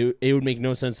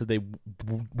that they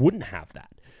wouldn't have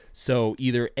that. So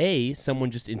either A,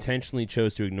 someone just intentionally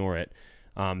chose to ignore it,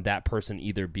 that person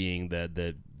either being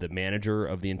the manager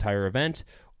of the entire event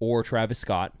or Travis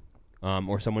Scott,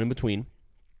 or someone in between.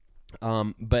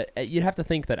 But you'd have to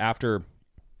think that after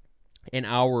an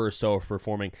hour or so of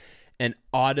performing and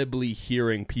audibly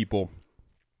hearing people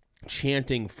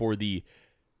chanting for the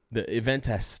event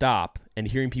to stop and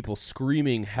hearing people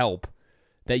screaming help,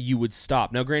 that you would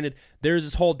stop. Now, granted, there's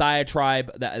this whole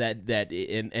diatribe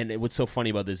and what's so funny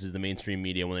about this is the mainstream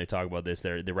media, when they talk about this,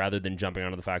 they're rather than jumping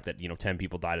onto the fact that 10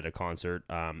 people died at a concert,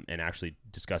 and actually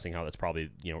discussing how that's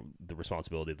probably the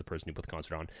responsibility of the person who put the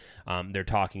concert on. They're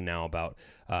talking now about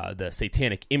the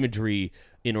satanic imagery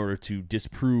in order to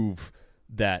disprove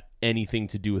that anything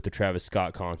to do with the Travis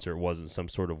Scott concert wasn't some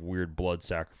sort of weird blood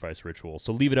sacrifice ritual.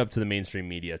 So leave it up to the mainstream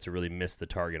media to really miss the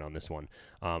target on this one,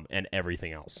 and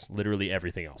everything else, literally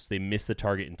everything else. They missed the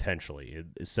target intentionally.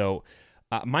 So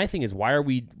my thing is,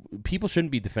 people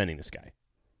shouldn't be defending this guy.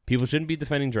 People shouldn't be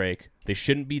defending Drake. They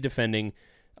shouldn't be defending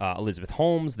Elizabeth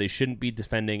Holmes. They shouldn't be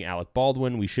defending Alec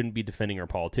Baldwin. We shouldn't be defending our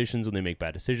politicians when they make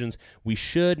bad decisions. We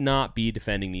should not be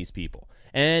defending these people.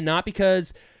 And not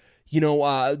because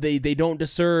they don't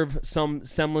deserve some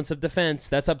semblance of defense.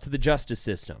 That's up to the justice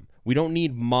system. We don't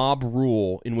need mob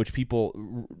rule in which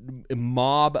people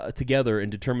mob together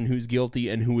and determine who's guilty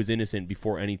and who is innocent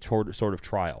before any sort of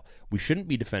trial. We shouldn't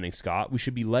be defending Scott. We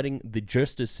should be letting the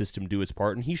justice system do its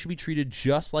part, and he should be treated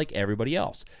just like everybody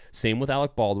else. Same with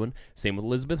Alec Baldwin, same with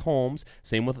Elizabeth Holmes,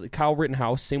 same with Kyle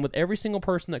Rittenhouse, same with every single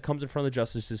person that comes in front of the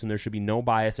justice system. There should be no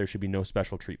bias. There should be no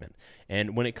special treatment.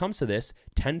 And when it comes to this,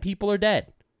 10 people are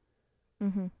dead.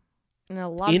 Mm-hmm. And a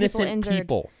lot innocent of people injured.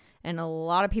 People. And a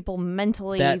lot of people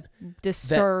mentally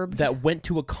disturbed that went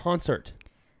to a concert.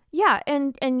 Yeah,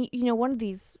 and you know, one of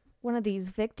these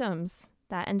victims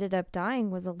that ended up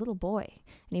dying was a little boy,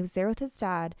 and he was there with his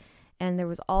dad, and there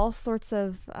was all sorts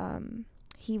of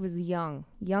he was young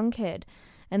kid,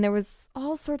 and there was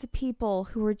all sorts of people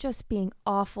who were just being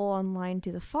awful online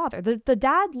to the father. The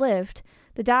dad lived.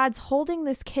 The dad's holding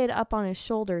this kid up on his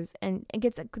shoulders, and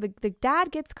the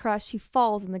dad gets crushed. He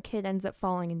falls, and the kid ends up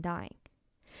falling and dying.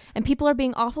 And people are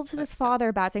being awful to this father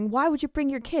about saying, why would you bring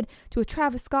your kid to a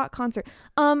Travis Scott concert?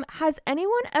 Has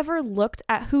anyone ever looked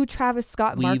at who Travis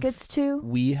Scott markets to?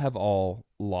 We have all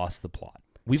lost the plot.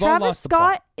 Travis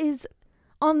Scott is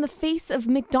on the face of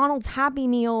McDonald's Happy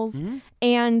Meals,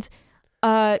 and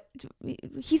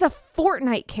he's a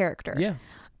Fortnite character. Yeah.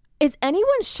 Is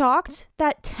anyone shocked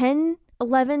that 10,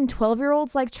 11,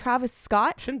 12-year-olds like Travis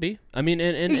Scott? Shouldn't be. I mean,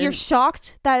 and you're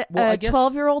shocked that a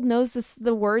 12-year-old knows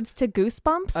the words to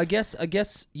Goosebumps? I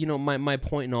guess you know, my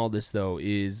point in all this though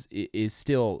is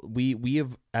still we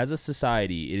have, as a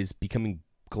society, it is becoming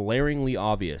glaringly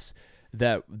obvious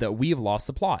that we have lost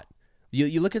the plot.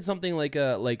 You look at something like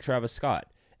Travis Scott,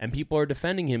 and people are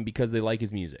defending him because they like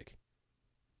his music.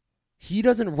 He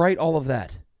doesn't write all of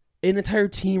that. An entire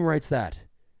team writes that.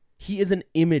 He is an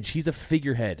image. He's a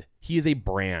figurehead. He is a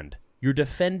brand. You're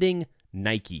defending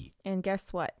Nike. And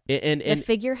guess what? And the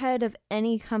figurehead of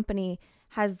any company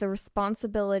has the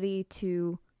responsibility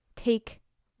to take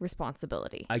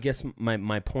responsibility. I guess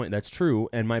my point, that's true.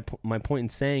 And my point in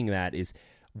saying that is,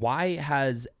 why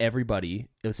has everybody,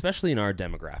 especially in our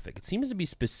demographic, it seems to be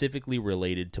specifically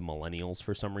related to millennials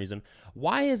for some reason.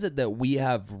 Why is it that we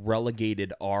have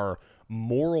relegated our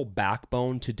moral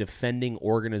backbone to defending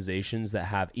organizations that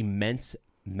have immense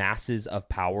masses of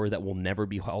power that will never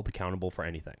be held accountable for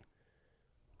anything?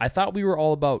 I thought we were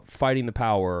all about fighting the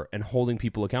power and holding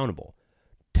people accountable.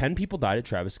 10 people died at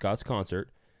Travis Scott's concert.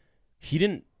 He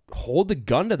didn't hold the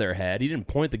gun to their head. He didn't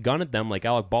point the gun at them like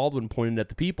Alec Baldwin pointed at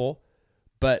the people,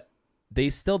 but they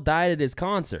still died at his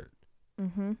concert.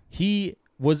 Mm-hmm. He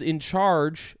was in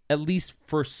charge, at least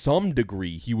for some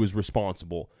degree. He was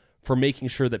responsible for making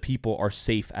sure that people are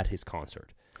safe at his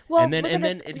concert. Well,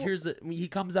 and he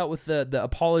comes out with the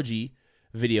apology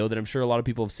video that I'm sure a lot of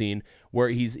people have seen, where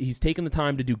he's taken the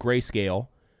time to do grayscale.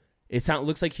 It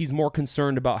looks like he's more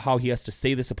concerned about how he has to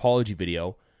say this apology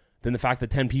video than the fact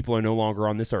that 10 people are no longer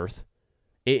on this earth.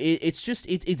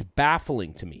 It's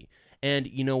baffling to me. And,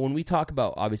 you know, when we talk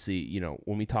about, obviously, you know,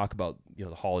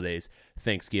 the holidays,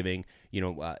 Thanksgiving, you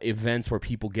know, events where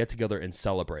people get together and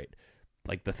celebrate,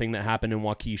 like the thing that happened in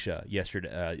Waukesha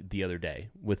the other day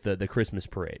with the Christmas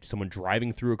parade, someone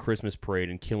driving through a Christmas parade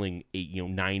and killing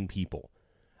 9 people.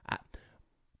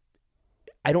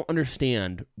 I don't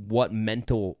understand what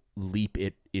mental leap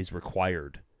it is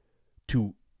required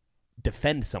to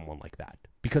defend someone like that,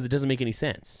 because it doesn't make any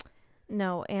sense.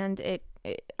 No, and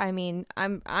I mean,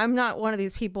 I'm not one of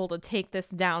these people to take this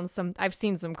down. I've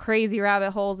seen some crazy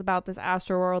rabbit holes about this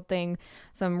Astroworld thing,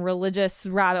 some religious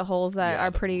rabbit holes that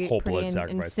are pretty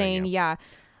insane. Thing, yeah.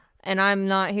 And I'm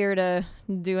not here to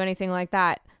do anything like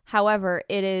that. However,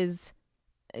 it is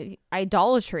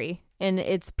idolatry in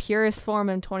its purest form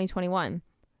in 2021.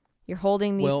 You're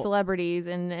holding these celebrities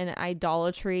in an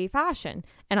idolatry fashion.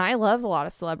 And I love a lot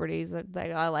of celebrities.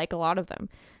 I like a lot of them.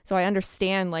 So I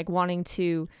understand like wanting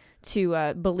to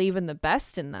believe in the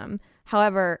best in them.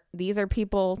 However, these are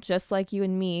people just like you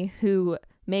and me who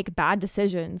make bad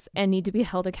decisions and need to be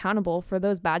held accountable for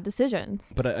those bad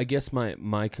decisions. But I guess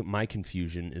my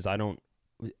confusion is I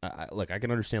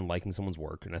can understand liking someone's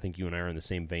work, and I think you and I are in the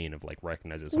same vein of like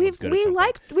recognizing someone's good at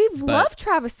something. We've loved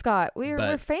Travis Scott.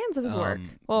 We're fans of his work.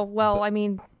 I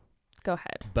mean, go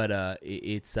ahead. But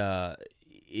it's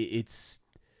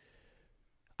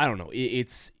I don't know.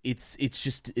 It's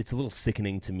a little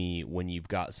sickening to me when you've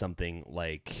got something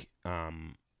like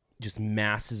just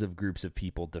masses of groups of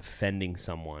people defending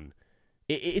someone.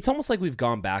 It's almost like we've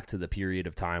gone back to the period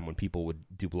of time when people would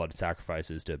do blood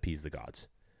sacrifices to appease the gods.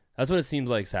 That's what it seems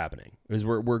like is happening. Is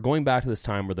we're going back to this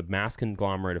time where the mass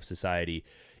conglomerate of society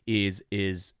is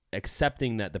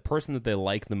accepting that the person that they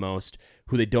like the most,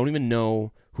 who they don't even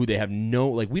know, who they have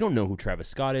we don't know who Travis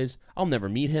Scott is. I'll never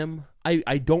meet him.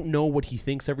 I don't know what he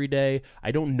thinks every day.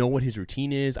 I don't know what his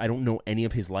routine is. I don't know any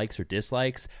of his likes or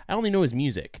dislikes. I only know his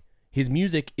music. His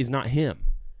music is not him.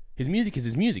 His music is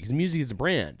his music. His music is a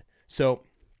brand. So,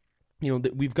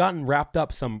 we've gotten wrapped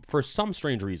up for some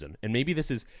strange reason, and maybe this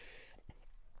is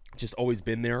just always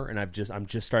been there, and I'm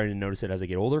just starting to notice it as I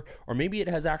get older, or maybe it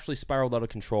has actually spiraled out of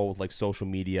control with like social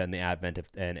media and the advent of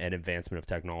and advancement of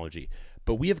technology.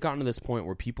 But we have gotten to this point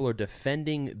where people are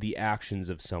defending the actions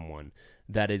of someone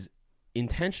that is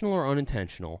intentional or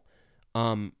unintentional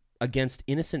against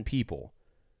innocent people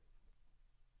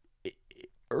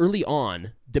early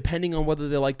on, depending on whether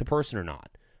they like the person or not.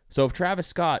 So if Travis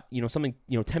Scott,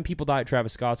 10 people die at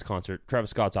Travis Scott's concert, Travis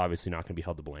Scott's obviously not going to be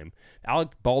held to blame. Alec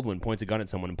Baldwin points a gun at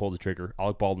someone and pulls the trigger.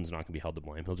 Alec Baldwin's not going to be held to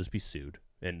blame. He'll just be sued,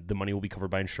 and the money will be covered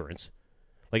by insurance.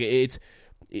 But if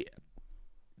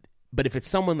it's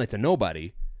someone that's a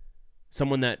nobody,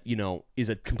 someone that, is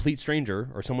a complete stranger,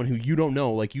 or someone who you don't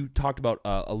know, like you talked about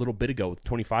a little bit ago with the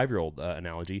 25-year-old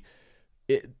analogy,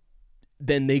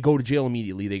 then they go to jail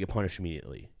immediately. They get punished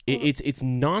immediately. It's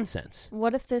nonsense.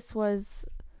 What if this was,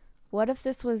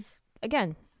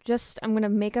 again, I'm going to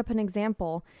make up an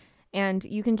example, and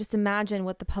you can just imagine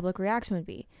what the public reaction would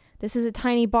be. This is a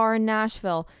tiny bar in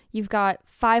Nashville. You've got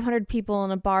 500 people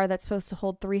in a bar that's supposed to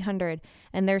hold 300.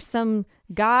 And there's some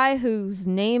guy whose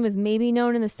name is maybe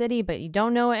known in the city, but you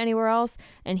don't know it anywhere else.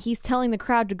 And he's telling the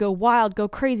crowd to go wild, go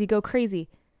crazy, go crazy.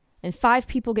 And 5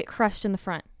 people get crushed in the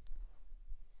front.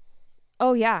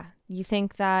 Oh, yeah. You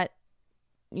think that,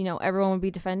 everyone would be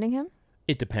defending him?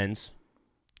 It depends.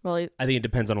 Well, I think it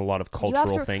depends on a lot of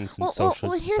cultural things and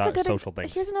social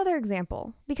things. Here's another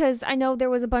example, because I know there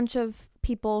was a bunch of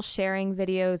people sharing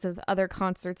videos of other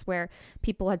concerts where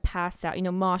people had passed out,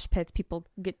 mosh pits, people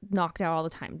get knocked out all the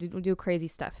time, do crazy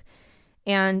stuff.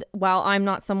 And while I'm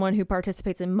not someone who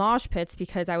participates in mosh pits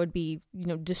because I would be,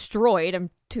 destroyed, I'm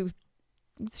too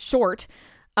short,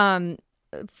 from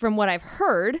what I've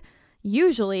heard,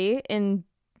 usually in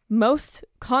most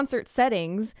concert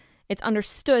settings, it's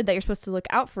understood that you're supposed to look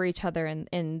out for each other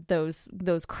in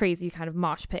those crazy kind of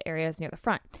mosh pit areas near the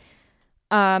front.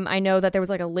 I know that there was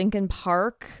like a Linkin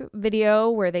Park video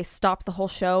where they stopped the whole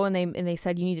show and they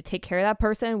said, you need to take care of that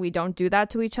person. We don't do that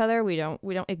to each other. We don't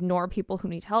ignore people who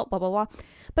need help, blah, blah, blah.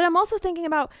 But I'm also thinking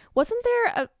about, wasn't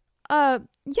there Kanye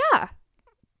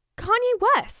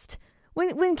West,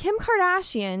 when Kim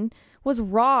Kardashian was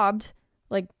robbed,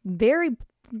 like very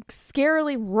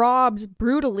scarily robbed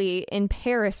brutally in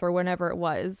Paris or whenever it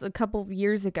was a couple of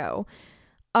years ago,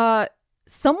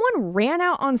 someone ran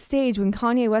out on stage when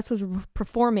Kanye West was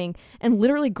performing and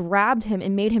literally grabbed him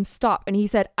and made him stop, and he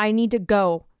said, I need to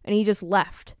go, and he just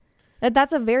left.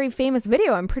 That's a very famous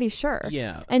video, I'm pretty sure.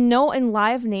 Yeah. And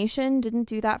Live Nation didn't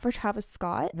do that for Travis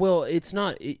Scott. Well, it's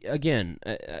not, again,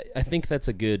 I think that's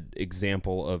a good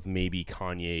example of maybe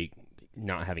Kanye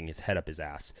not having his head up his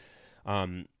ass.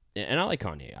 And I like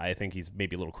Kanye. I think he's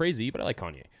maybe a little crazy, but I like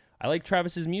Kanye. I like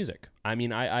Travis's music. I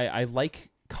mean, I like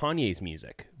Kanye's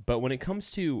music. But when it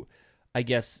comes to, I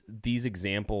guess, these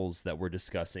examples that we're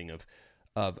discussing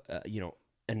of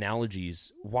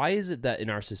analogies, why is it that in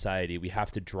our society we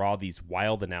have to draw these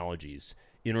wild analogies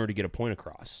in order to get a point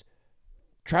across?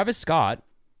 Travis Scott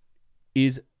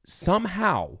is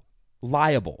somehow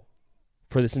liable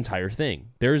for this entire thing.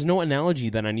 There is no analogy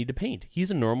that I need to paint.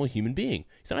 He's a normal human being.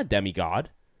 He's not a demigod.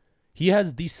 He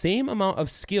has the same amount of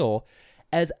skill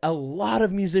as a lot of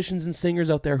musicians and singers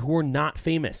out there who are not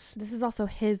famous. This is also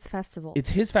his festival.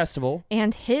 It's his festival.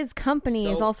 And his company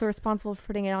is also responsible for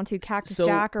putting it onto Cactus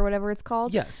Jack or whatever it's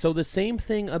called. Yeah, so the same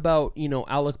thing about,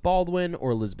 Alec Baldwin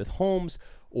or Elizabeth Holmes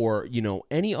or,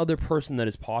 any other person that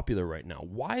is popular right now.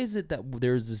 Why is it that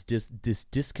there's this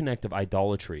disconnect of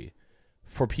idolatry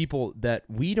for people that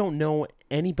we don't know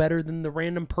any better than the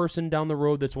random person down the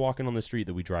road that's walking on the street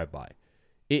that we drive by?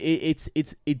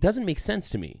 It doesn't make sense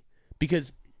to me,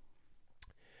 because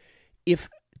if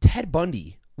Ted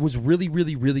Bundy was really,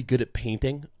 really, really good at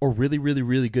painting or really, really,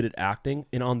 really good at acting,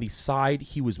 and on the side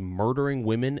he was murdering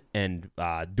women and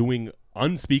doing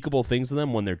unspeakable things to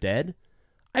them when they're dead,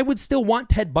 I would still want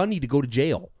Ted Bundy to go to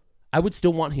jail. I would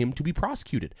still want him to be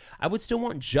prosecuted. I would still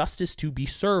want justice to be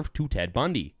served to Ted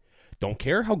Bundy. Don't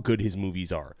care how good his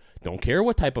movies are. Don't care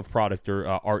what type of product or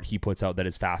art he puts out that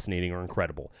is fascinating or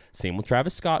incredible. Same with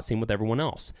Travis Scott. Same with everyone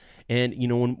else. And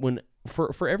when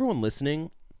for everyone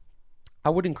listening, I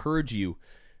would encourage you,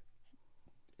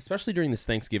 especially during this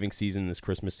Thanksgiving season, this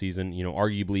Christmas season.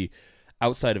 Arguably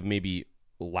outside of maybe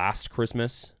last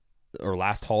Christmas or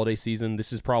last holiday season,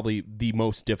 this is probably the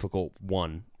most difficult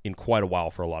one in quite a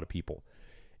while for a lot of people.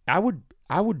 I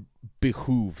would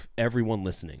behoove everyone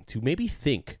listening to maybe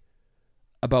think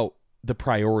about the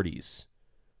priorities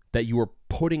that you are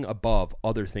putting above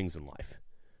other things in life.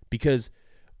 Because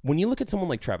when you look at someone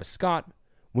like Travis Scott,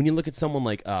 when you look at someone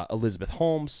like Elizabeth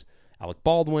Holmes, Alec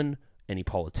Baldwin, any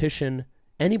politician,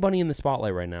 anybody in the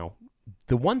spotlight right now,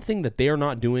 the one thing that they are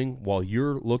not doing while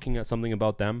you're looking at something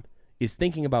about them is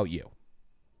thinking about you.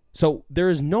 So there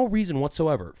is no reason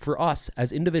whatsoever for us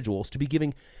as individuals to be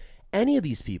giving any of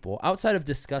these people, outside of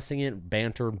discussing it,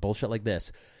 banter, and bullshit like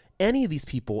this, any of these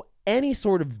people any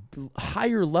sort of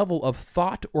higher level of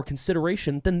thought or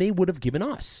consideration than they would have given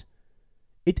us.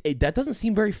 That doesn't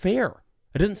seem very fair.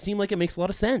 It doesn't seem like it makes a lot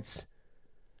of sense.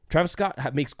 Travis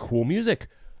Scott makes cool music.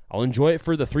 I'll enjoy it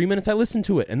for the 3 minutes I listen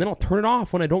to it, and then I'll turn it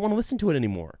off when I don't want to listen to it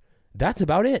anymore. That's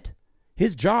about it.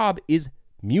 His job is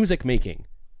music making.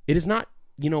 It is not,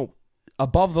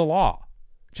 above the law,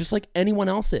 just like anyone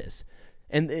else is.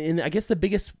 And I guess the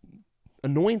biggest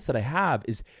annoyance that I have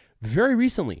is very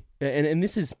recently, and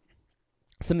this is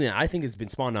something that I think has been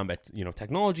spawned on by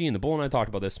technology, and the Bull and I talked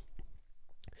about this.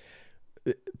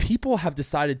 People have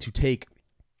decided to take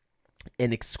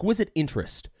an exquisite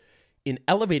interest in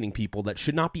elevating people that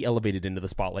should not be elevated into the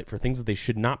spotlight for things that they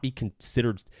should not be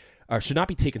considered or should not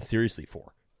be taken seriously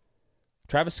for.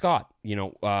 Travis Scott,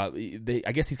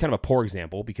 I guess he's kind of a poor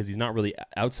example because he's not really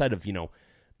outside of,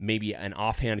 maybe an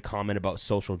offhand comment about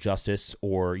social justice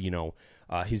or,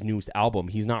 his newest album.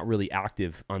 He's not really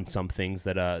active on some things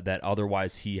that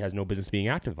otherwise he has no business being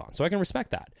active on. So I can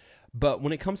respect that. But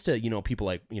when it comes to, people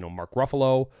like, Mark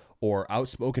Ruffalo or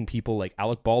outspoken people like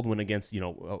Alec Baldwin against,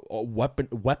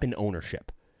 weapon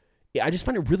ownership, I just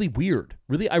find it really weird,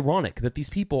 really ironic that these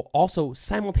people also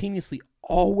simultaneously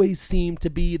always seem to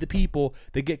be the people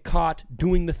that get caught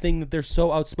doing the thing that they're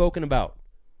so outspoken about.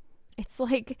 It's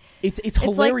like it's It's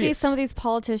hilarious. like some of these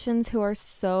politicians who are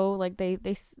so like they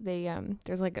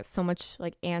there's like so much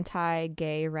like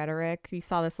anti-gay rhetoric. You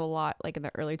saw this a lot like in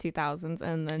the early 2000s,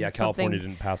 and then California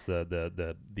didn't pass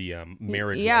the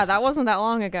marriage. Yeah, license. That wasn't that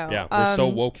long ago. Yeah, we're so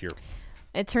woke here.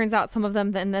 It turns out some of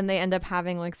them, and then they end up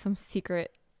having like some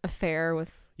secret affair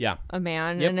with a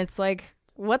man, and it's like,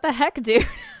 what the heck, dude?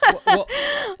 Well,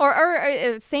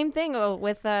 or same thing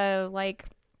with like.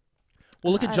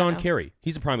 Well, look at John Kerry.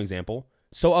 He's a prime example.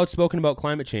 So outspoken about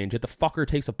climate change, yet the fucker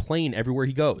takes a plane everywhere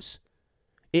he goes.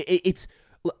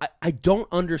 I don't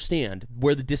understand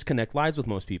where the disconnect lies with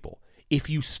most people. If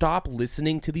you stop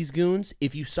listening to these goons,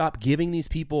 if you stop giving these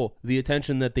people the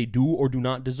attention that they do or do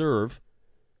not deserve,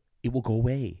 it will go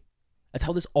away. That's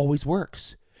how this always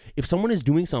works. If someone is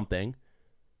doing something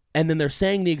and then they're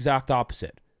saying the exact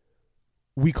opposite,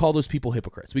 we call those people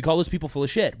hypocrites. We call those people full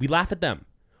of shit. We laugh at them.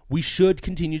 We should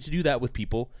continue to do that with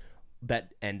people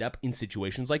that end up in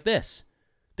situations like this.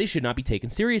 They should not be taken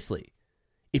seriously.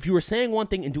 If you were saying one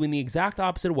thing and doing the exact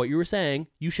opposite of what you were saying,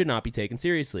 you should not be taken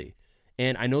seriously.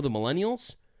 And I know the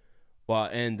millennials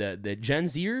and the Gen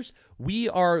Zers, we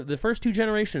are the first two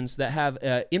generations that have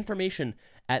information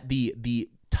at the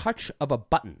touch of a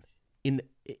button in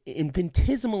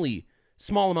infinitesimally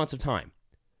small amounts of time.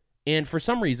 And for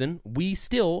some reason, we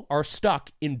still are stuck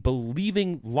in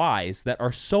believing lies that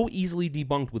are so easily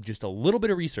debunked with just a little bit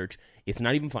of research, it's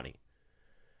not even funny.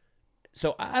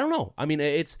 So, I don't know. I mean,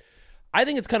 I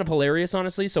think it's kind of hilarious,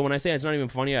 honestly. So when I say it's not even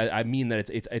funny, I mean that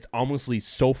it's honestly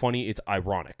so funny, it's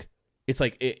ironic. It's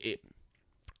like,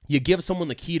 you give someone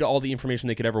the key to all the information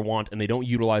they could ever want, and they don't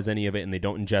utilize any of it, and they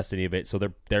don't ingest any of it, so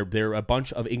they're a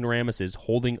bunch of ignoramuses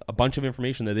holding a bunch of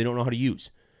information that they don't know how to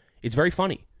use. It's very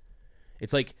funny.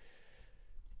 It's like...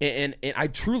 And I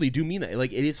truly do mean that.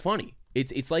 Like, it is funny.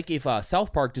 It's like if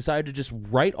South Park decided to just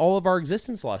write all of our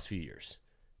existence the last few years.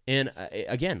 And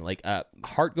again, like,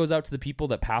 heart goes out to the people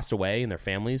that passed away and their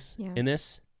families in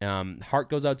this.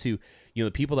 Heart goes out to the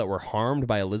people that were harmed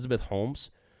by Elizabeth Holmes.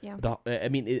 Yeah.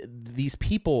 These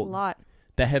people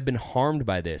that have been harmed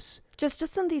by this.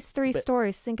 Just in these three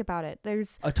stories, think about it.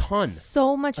 There's a ton.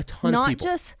 So much. A ton not of people.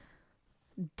 Just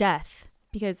death.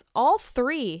 Because all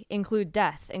three include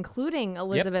death, including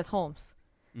Elizabeth Holmes.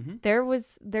 Mm-hmm.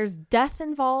 There's death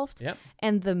involved,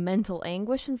 and the mental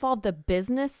anguish involved, the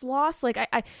business loss. Like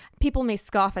I people may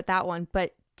scoff at that one,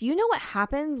 but do you know what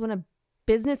happens when a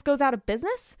business goes out of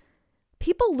business?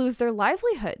 People lose their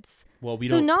livelihoods. Well,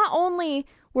 so not only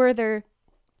were there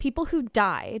people who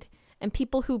died and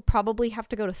people who probably have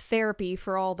to go to therapy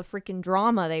for all the freaking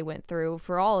drama they went through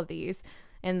for all of these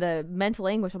and the mental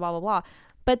anguish, blah blah blah,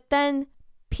 but then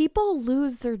people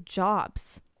lose their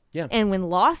jobs. Yeah. And when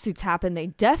lawsuits happen, they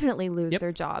definitely lose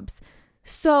their jobs.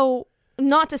 So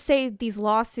not to say these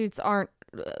lawsuits aren't,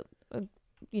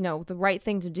 the right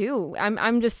thing to do.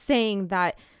 I'm just saying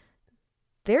that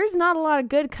there's not a lot of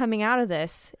good coming out of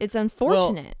this. It's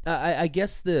unfortunate. Well, I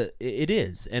guess it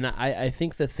is. And I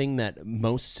think the thing that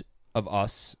most of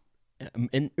us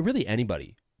and really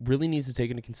anybody really needs to take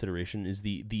into consideration is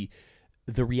the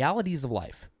realities of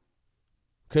life.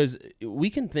 Because we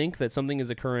can think that something is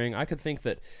occurring. I could think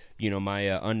that, my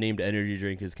unnamed energy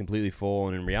drink is completely full,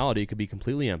 and in reality, it could be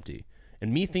completely empty.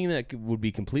 And me thinking that would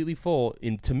be completely full,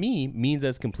 to me, means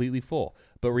that's completely full.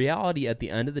 But reality, at the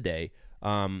end of the day,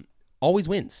 always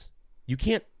wins. You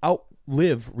can't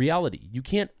outlive reality. You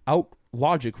can't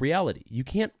out-logic reality. You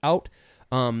can't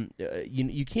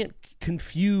you can't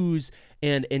confuse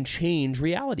and change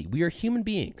reality. We are human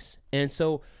beings. And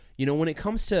so, when it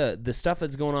comes to the stuff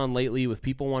that's going on lately with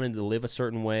people wanting to live a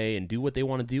certain way and do what they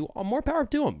want to do, more power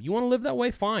to them. You want to live that way?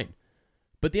 Fine.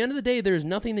 But at the end of the day, there's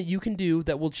nothing that you can do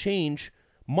that will change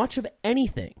much of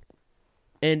anything.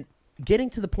 And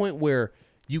getting to the point where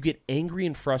you get angry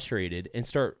and frustrated and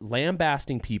start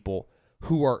lambasting people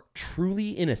who are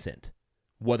truly innocent,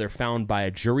 whether found by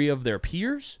a jury of their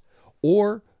peers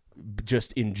or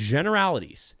just in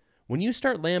generalities. When you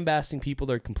start lambasting people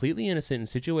that are completely innocent in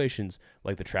situations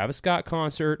like the Travis Scott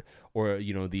concert or,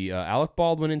 the Alec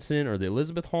Baldwin incident or the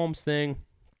Elizabeth Holmes thing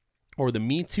or the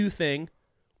Me Too thing,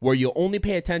 where you only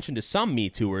pay attention to some Me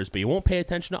Tooers, but you won't pay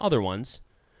attention to other ones,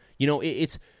 I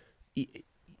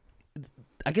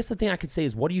guess the thing I could say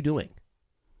is, what are you doing?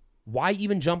 Why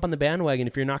even jump on the bandwagon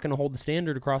if you're not going to hold the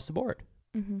standard across the board?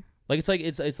 Mm-hmm. Like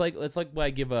it's like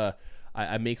when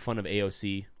I make fun of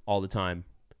AOC all the time.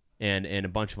 And a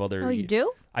bunch of other... Oh, you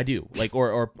do? I do. Like,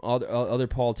 or other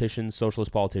politicians,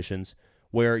 socialist politicians,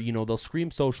 where, they'll scream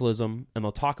socialism, and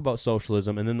they'll talk about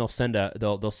socialism, and then they'll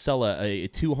sell a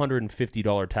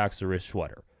 $250 tax-the-risk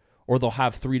sweater. Or they'll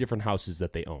have 3 different houses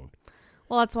that they own.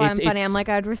 Well, that's why I'm funny. I'm like,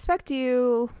 I'd respect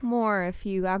you more if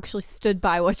you actually stood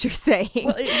by what you're saying.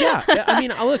 Well, yeah. I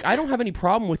mean, look, I don't have any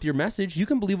problem with your message. You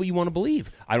can believe what you want to believe.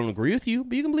 I don't agree with you,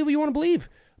 but you can believe what you want to believe.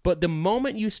 But the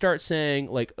moment you start saying,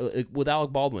 like with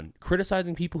Alec Baldwin,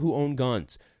 criticizing people who own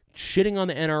guns, shitting on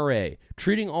the NRA,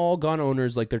 treating all gun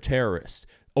owners like they're terrorists,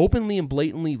 openly and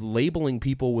blatantly labeling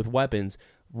people with weapons,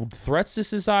 threats to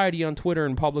society on Twitter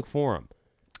and public forum,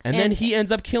 and then he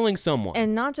ends up killing someone.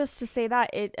 And not just to say that,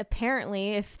 it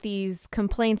apparently, if these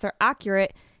complaints are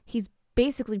accurate, he's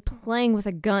basically playing with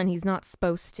a gun he's not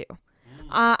supposed to.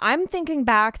 I'm thinking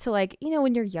back to, like,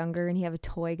 when you're younger and you have a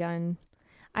toy gun.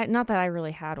 Not that I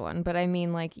really had one, but I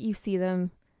mean, like, you see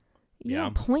them, you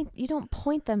don't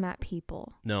point them at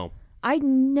people. No. I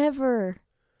never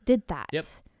did that. Yep.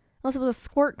 Unless it was a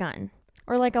squirt gun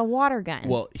or like a water gun.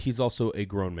 Well, he's also a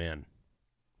grown man.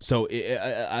 So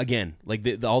again, like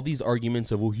all these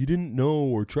arguments of, well, he didn't know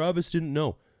or Travis didn't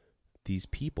know. These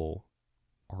people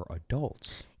are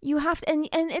adults. You have to, and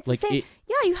it's like the same.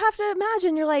 You have to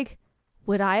imagine, you're like,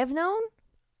 would I have known?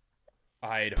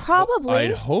 I'd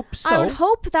hope so. I would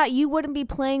hope that you wouldn't be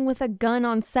playing with a gun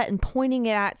on set and pointing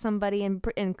it at somebody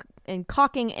and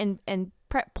cocking and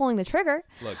pulling the trigger.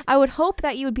 Look, I would hope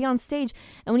that you would be on stage,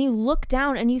 and when you look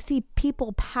down and you see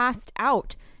people passed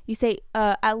out, you say,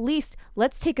 at least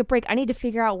let's take a break. I need to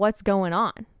figure out what's going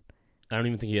on. I don't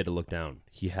even think he had to look down.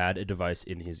 He had a device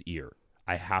in his ear.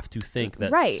 I have to think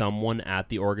that someone at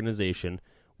the organization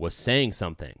was saying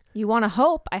something. You want to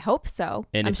hope? I hope so.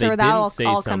 And I'm if sure they that'll didn't say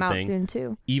all come out something, soon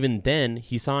too. Even then,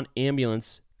 he saw an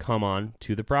ambulance come on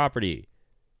to the property.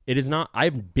 It is not.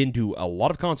 I've been to a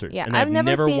lot of concerts. Yeah, and I've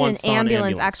never seen once an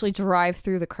ambulance actually drive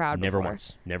through the crowd. Never before.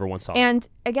 Never once saw. And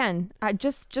again,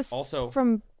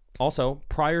 also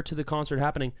prior to the concert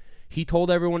happening, he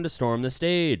told everyone to storm the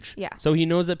stage. Yeah. So he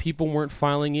knows that people weren't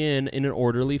filing in an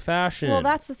orderly fashion. Well,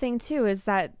 that's the thing too, is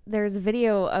that there's a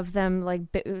video of them like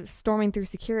storming through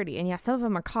security, and some of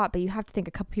them are caught, but you have to think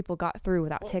a couple people got through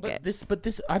without tickets. But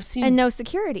this I've seen, and no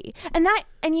security, and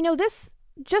this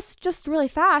just really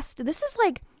fast. This is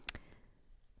like,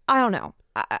 I don't know.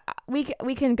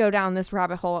 We can go down this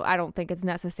rabbit hole. I don't think it's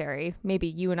necessary. Maybe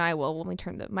you and I will when we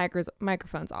turn the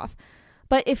microphones off.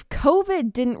 But if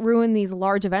COVID didn't ruin these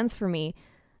large events for me,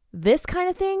 this kind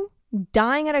of thing,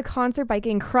 dying at a concert by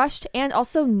getting crushed and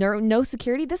also no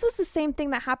security, this was the same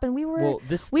thing that happened. We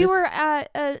were at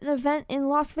an event in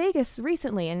Las Vegas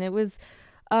recently, and it was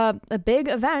a big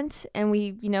event, and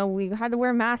we had to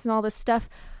wear masks and all this stuff.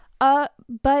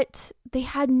 But they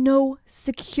had no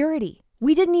security.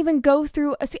 We didn't even go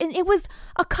through, and it was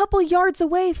a couple yards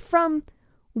away from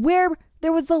where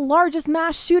there was the largest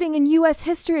mass shooting in U.S.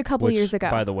 history a couple years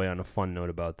ago. By the way, on a fun note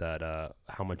about that,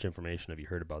 how much information have you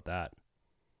heard about that?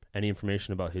 Any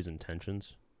information about his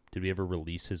intentions? Did we ever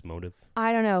release his motive?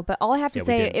 I don't know, but all I have to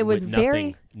say, it was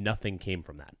nothing came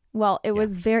from that. Well, it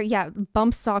was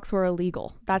bump stocks were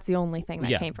illegal. That's the only thing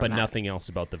that came from that. But nothing else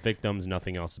about the victims,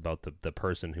 nothing else about the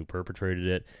person who perpetrated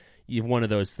it. one of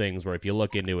those things where if you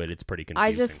look into it, it's pretty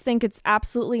confusing. I just think it's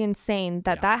absolutely insane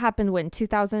that that happened when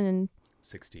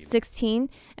 2016,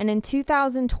 and in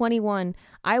 2021,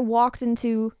 I walked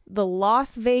into the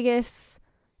Las Vegas,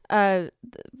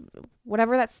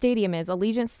 whatever that stadium is,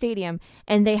 Allegiant Stadium,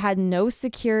 and they had no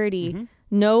security. Mm-hmm.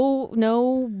 No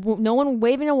one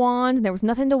waving a wand. And there was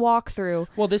nothing to walk through.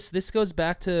 Well, this goes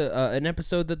back to an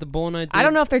episode that the Bull and I did. I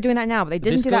don't know if they're doing that now, but they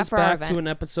didn't do that for our event. This goes back to an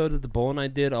episode that the Bull and I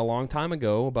did a long time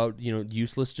ago about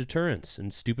useless deterrence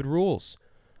and stupid rules.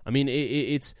 I mean,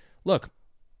 it's look.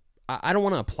 I don't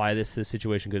want to apply this to the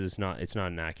situation because it's not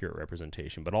an accurate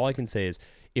representation. But all I can say is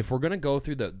if we're gonna go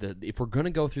through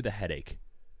the headache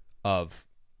of,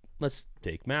 let's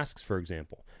take masks for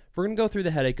example. If we're gonna go through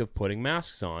the headache of putting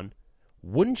masks on.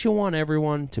 Wouldn't you want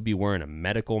everyone to be wearing a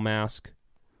medical mask?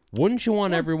 Wouldn't you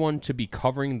want everyone to be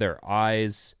covering their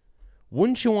eyes?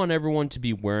 Wouldn't you want everyone to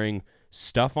be wearing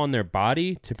stuff on their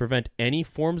body to prevent any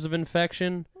forms of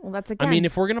infection? Well, that's again. I mean,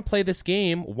 if we're going to play this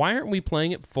game, why aren't we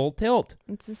playing it full tilt?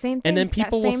 It's the same thing. And then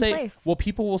people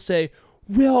will say,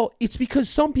 well, it's because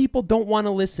some people don't want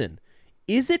to listen.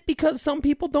 Is it because some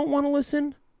people don't want to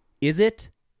listen? Is it?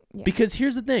 Yeah. Because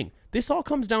here's the thing. This all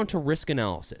comes down to risk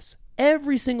analysis.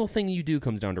 Every single thing you do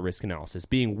comes down to risk analysis.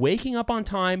 Waking up on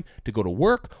time to go to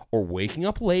work, or waking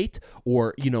up late,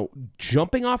 or,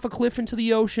 jumping off a cliff into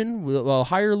the ocean, a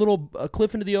higher little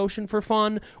cliff into the ocean for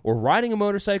fun, or riding a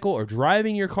motorcycle, or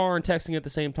driving your car and texting at the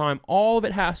same time. All of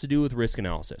it has to do with risk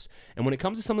analysis. And when it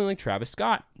comes to something like Travis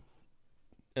Scott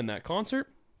and that concert,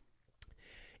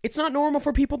 it's not normal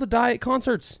for people to die at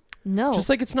concerts. No. Just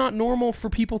like it's not normal for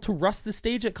people to rust the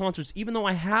stage at concerts, even though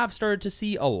I have started to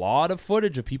see a lot of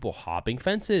footage of people hopping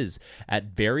fences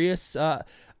at various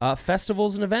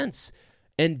festivals and events.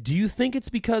 And do you think it's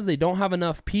because they don't have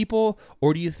enough people,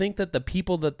 or do you think that the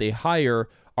people that they hire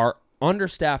are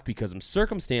understaffed because of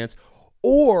circumstance?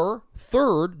 Or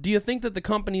third, do you think that the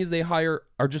companies they hire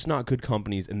are just not good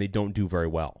companies and they don't do very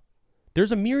well?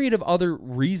 There's a myriad of other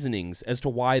reasonings as to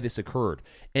why this occurred,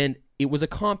 and it was a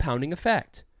compounding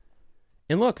effect.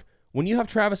 And look, when you have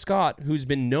Travis Scott, who's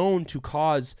been known to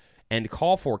cause and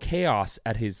call for chaos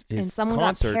at his concerts. And someone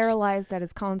got paralyzed at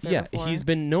his concert before. He's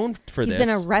been known for this. He's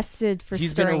been arrested for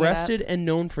He's been arrested and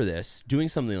known for this, doing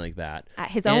something like that.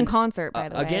 At his own concert, by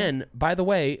the way. Again, by the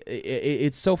way,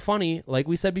 it's so funny. Like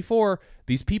we said before,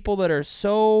 these people that are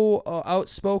so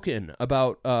outspoken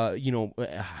about,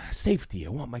 safety. I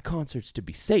want my concerts to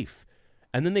be safe.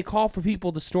 And then they call for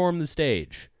people to storm the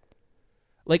stage.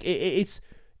 Like, it's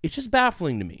just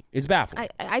baffling to me. It's baffling.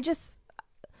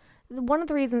 One of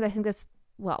the reasons I think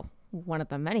one of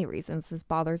the many reasons this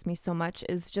bothers me so much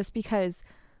is just because,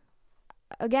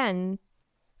 again,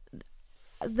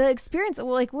 the experience,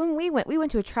 when we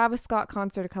went to a Travis Scott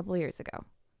concert a couple of years ago.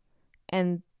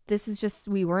 And this is just,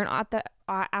 we weren't at the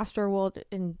Astroworld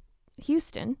in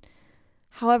Houston.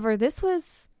 However, this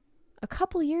was a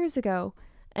couple years ago,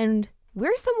 and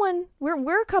we're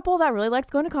a couple that really likes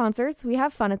going to concerts. We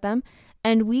have fun at them.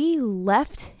 And we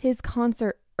left his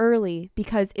concert early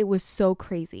because it was so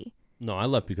crazy. No, I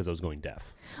left because I was going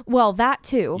deaf. Well, that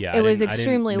too. Yeah, it was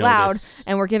extremely loud,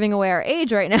 and we're giving away our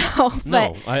age right now.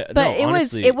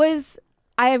 Honestly, it was.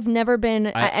 I have never been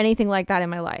at anything like that in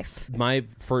my life. For my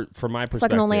perspective, so I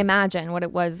can only imagine what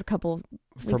it was a couple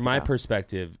weeks ago. From my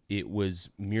perspective, it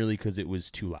was merely because it was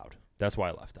too loud. That's why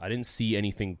I left. I didn't see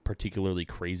anything particularly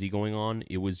crazy going on.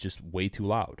 It was just way too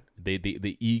loud. The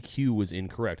EQ was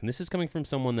incorrect. And this is coming from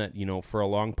someone that, for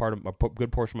a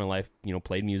good portion of my life,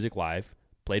 played music live,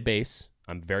 played bass.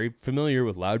 I'm very familiar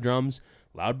with loud drums,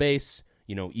 loud bass,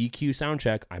 EQ sound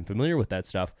check. I'm familiar with that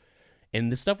stuff.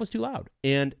 And this stuff was too loud.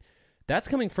 And that's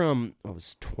coming from, I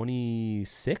was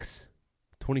 26,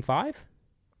 25?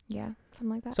 Yeah, something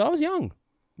like that. So I was young.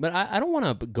 But I don't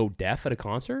want to go deaf at a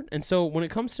concert. And so when it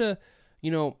comes to,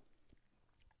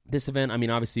 this event, I mean,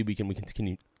 obviously we can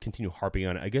continue harping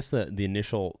on it. I guess the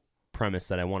initial premise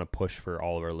that I want to push for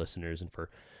all of our listeners and for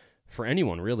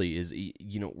anyone really is,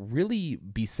 really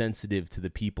be sensitive to the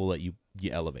people that you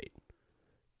elevate.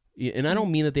 And I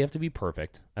don't mean that they have to be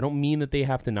perfect. I don't mean that they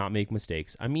have to not make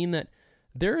mistakes. I mean that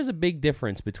there is a big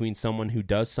difference between someone who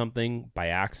does something by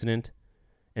accident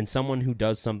and someone who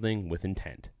does something with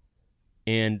intent.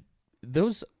 And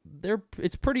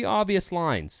it's pretty obvious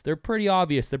lines. They're pretty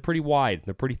obvious. They're pretty wide.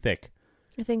 They're pretty thick.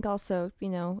 I think also,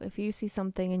 if you see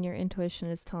something and your intuition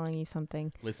is telling you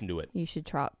something, listen to it. You should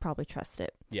probably trust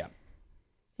it. Yeah.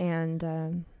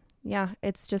 And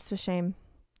it's just a shame.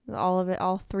 All of it,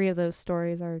 all three of those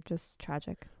stories are just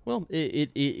tragic. Well,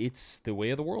 it's the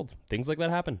way of the world. Things like that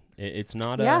happen. It's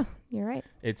not. Yeah, you're right.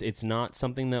 It's not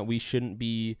something that we shouldn't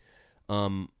be,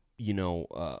 aloof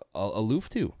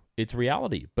to. It's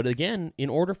reality. But again, in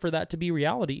order for that to be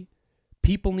reality,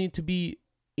 people need to be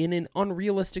in an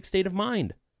unrealistic state of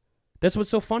mind. That's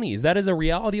what's so funny, is that is a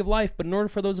reality of life, but in order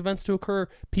for those events to occur,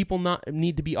 people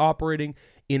need to be operating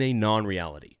in a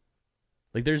non-reality.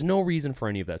 Like, there's no reason for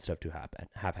any of that stuff to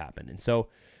have happened. And so,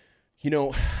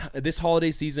 this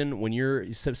holiday season, when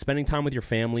you're spending time with your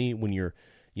family, when you're,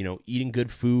 eating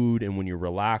good food, and when you're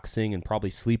relaxing and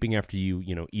probably sleeping after you,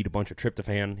 eat a bunch of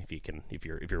tryptophan,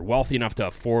 if you're wealthy enough to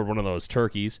afford one of those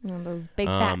turkeys. One of those big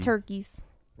fat turkeys.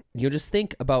 Just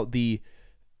think about the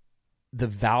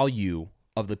value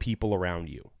of the people around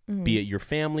you, be it your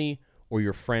family or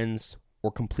your friends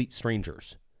or complete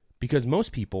strangers. Because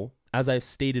most people, as I've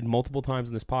stated multiple times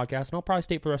in this podcast, and I'll probably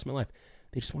state for the rest of my life,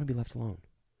 they just want to be left alone.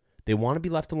 They want to be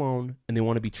left alone, and they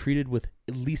want to be treated with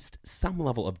at least some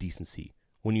level of decency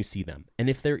when you see them. And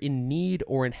if they're in need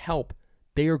or in help,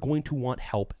 they are going to want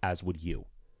help, as would you.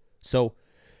 So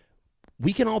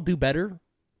we can all do better.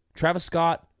 Travis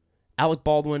Scott, Alec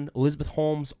Baldwin, Elizabeth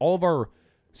Holmes, all of our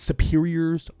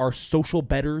superiors, our social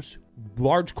betters,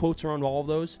 large quotes around all of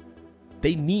those,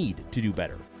 they need to do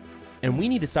better. And we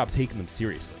need to stop taking them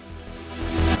seriously.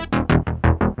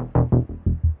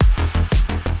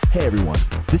 Hey everyone,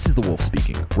 this is the Wolf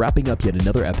speaking, wrapping up yet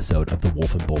another episode of the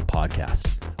Wolf and Bold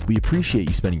podcast. We appreciate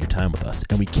you spending your time with us,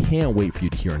 and we can't wait for you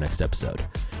to hear our next episode.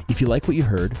 If you like what you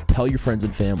heard, tell your friends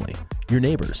and family, your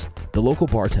neighbors, the local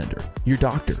bartender, your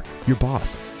doctor, your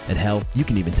boss, and hell, you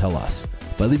can even tell us.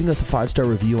 By leaving us a 5-star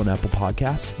review on Apple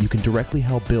Podcasts, you can directly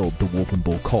help build the Wolf and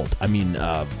Bull cult.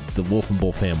 The Wolf and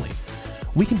Bull family.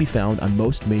 We can be found on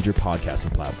most major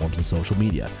podcasting platforms and social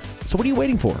media. So what are you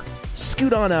waiting for?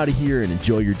 Scoot on out of here and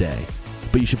enjoy your day.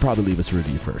 But you should probably leave us a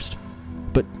review first.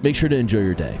 But make sure to enjoy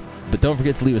your day. But don't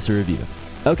forget to leave us a review.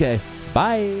 Okay,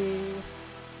 bye.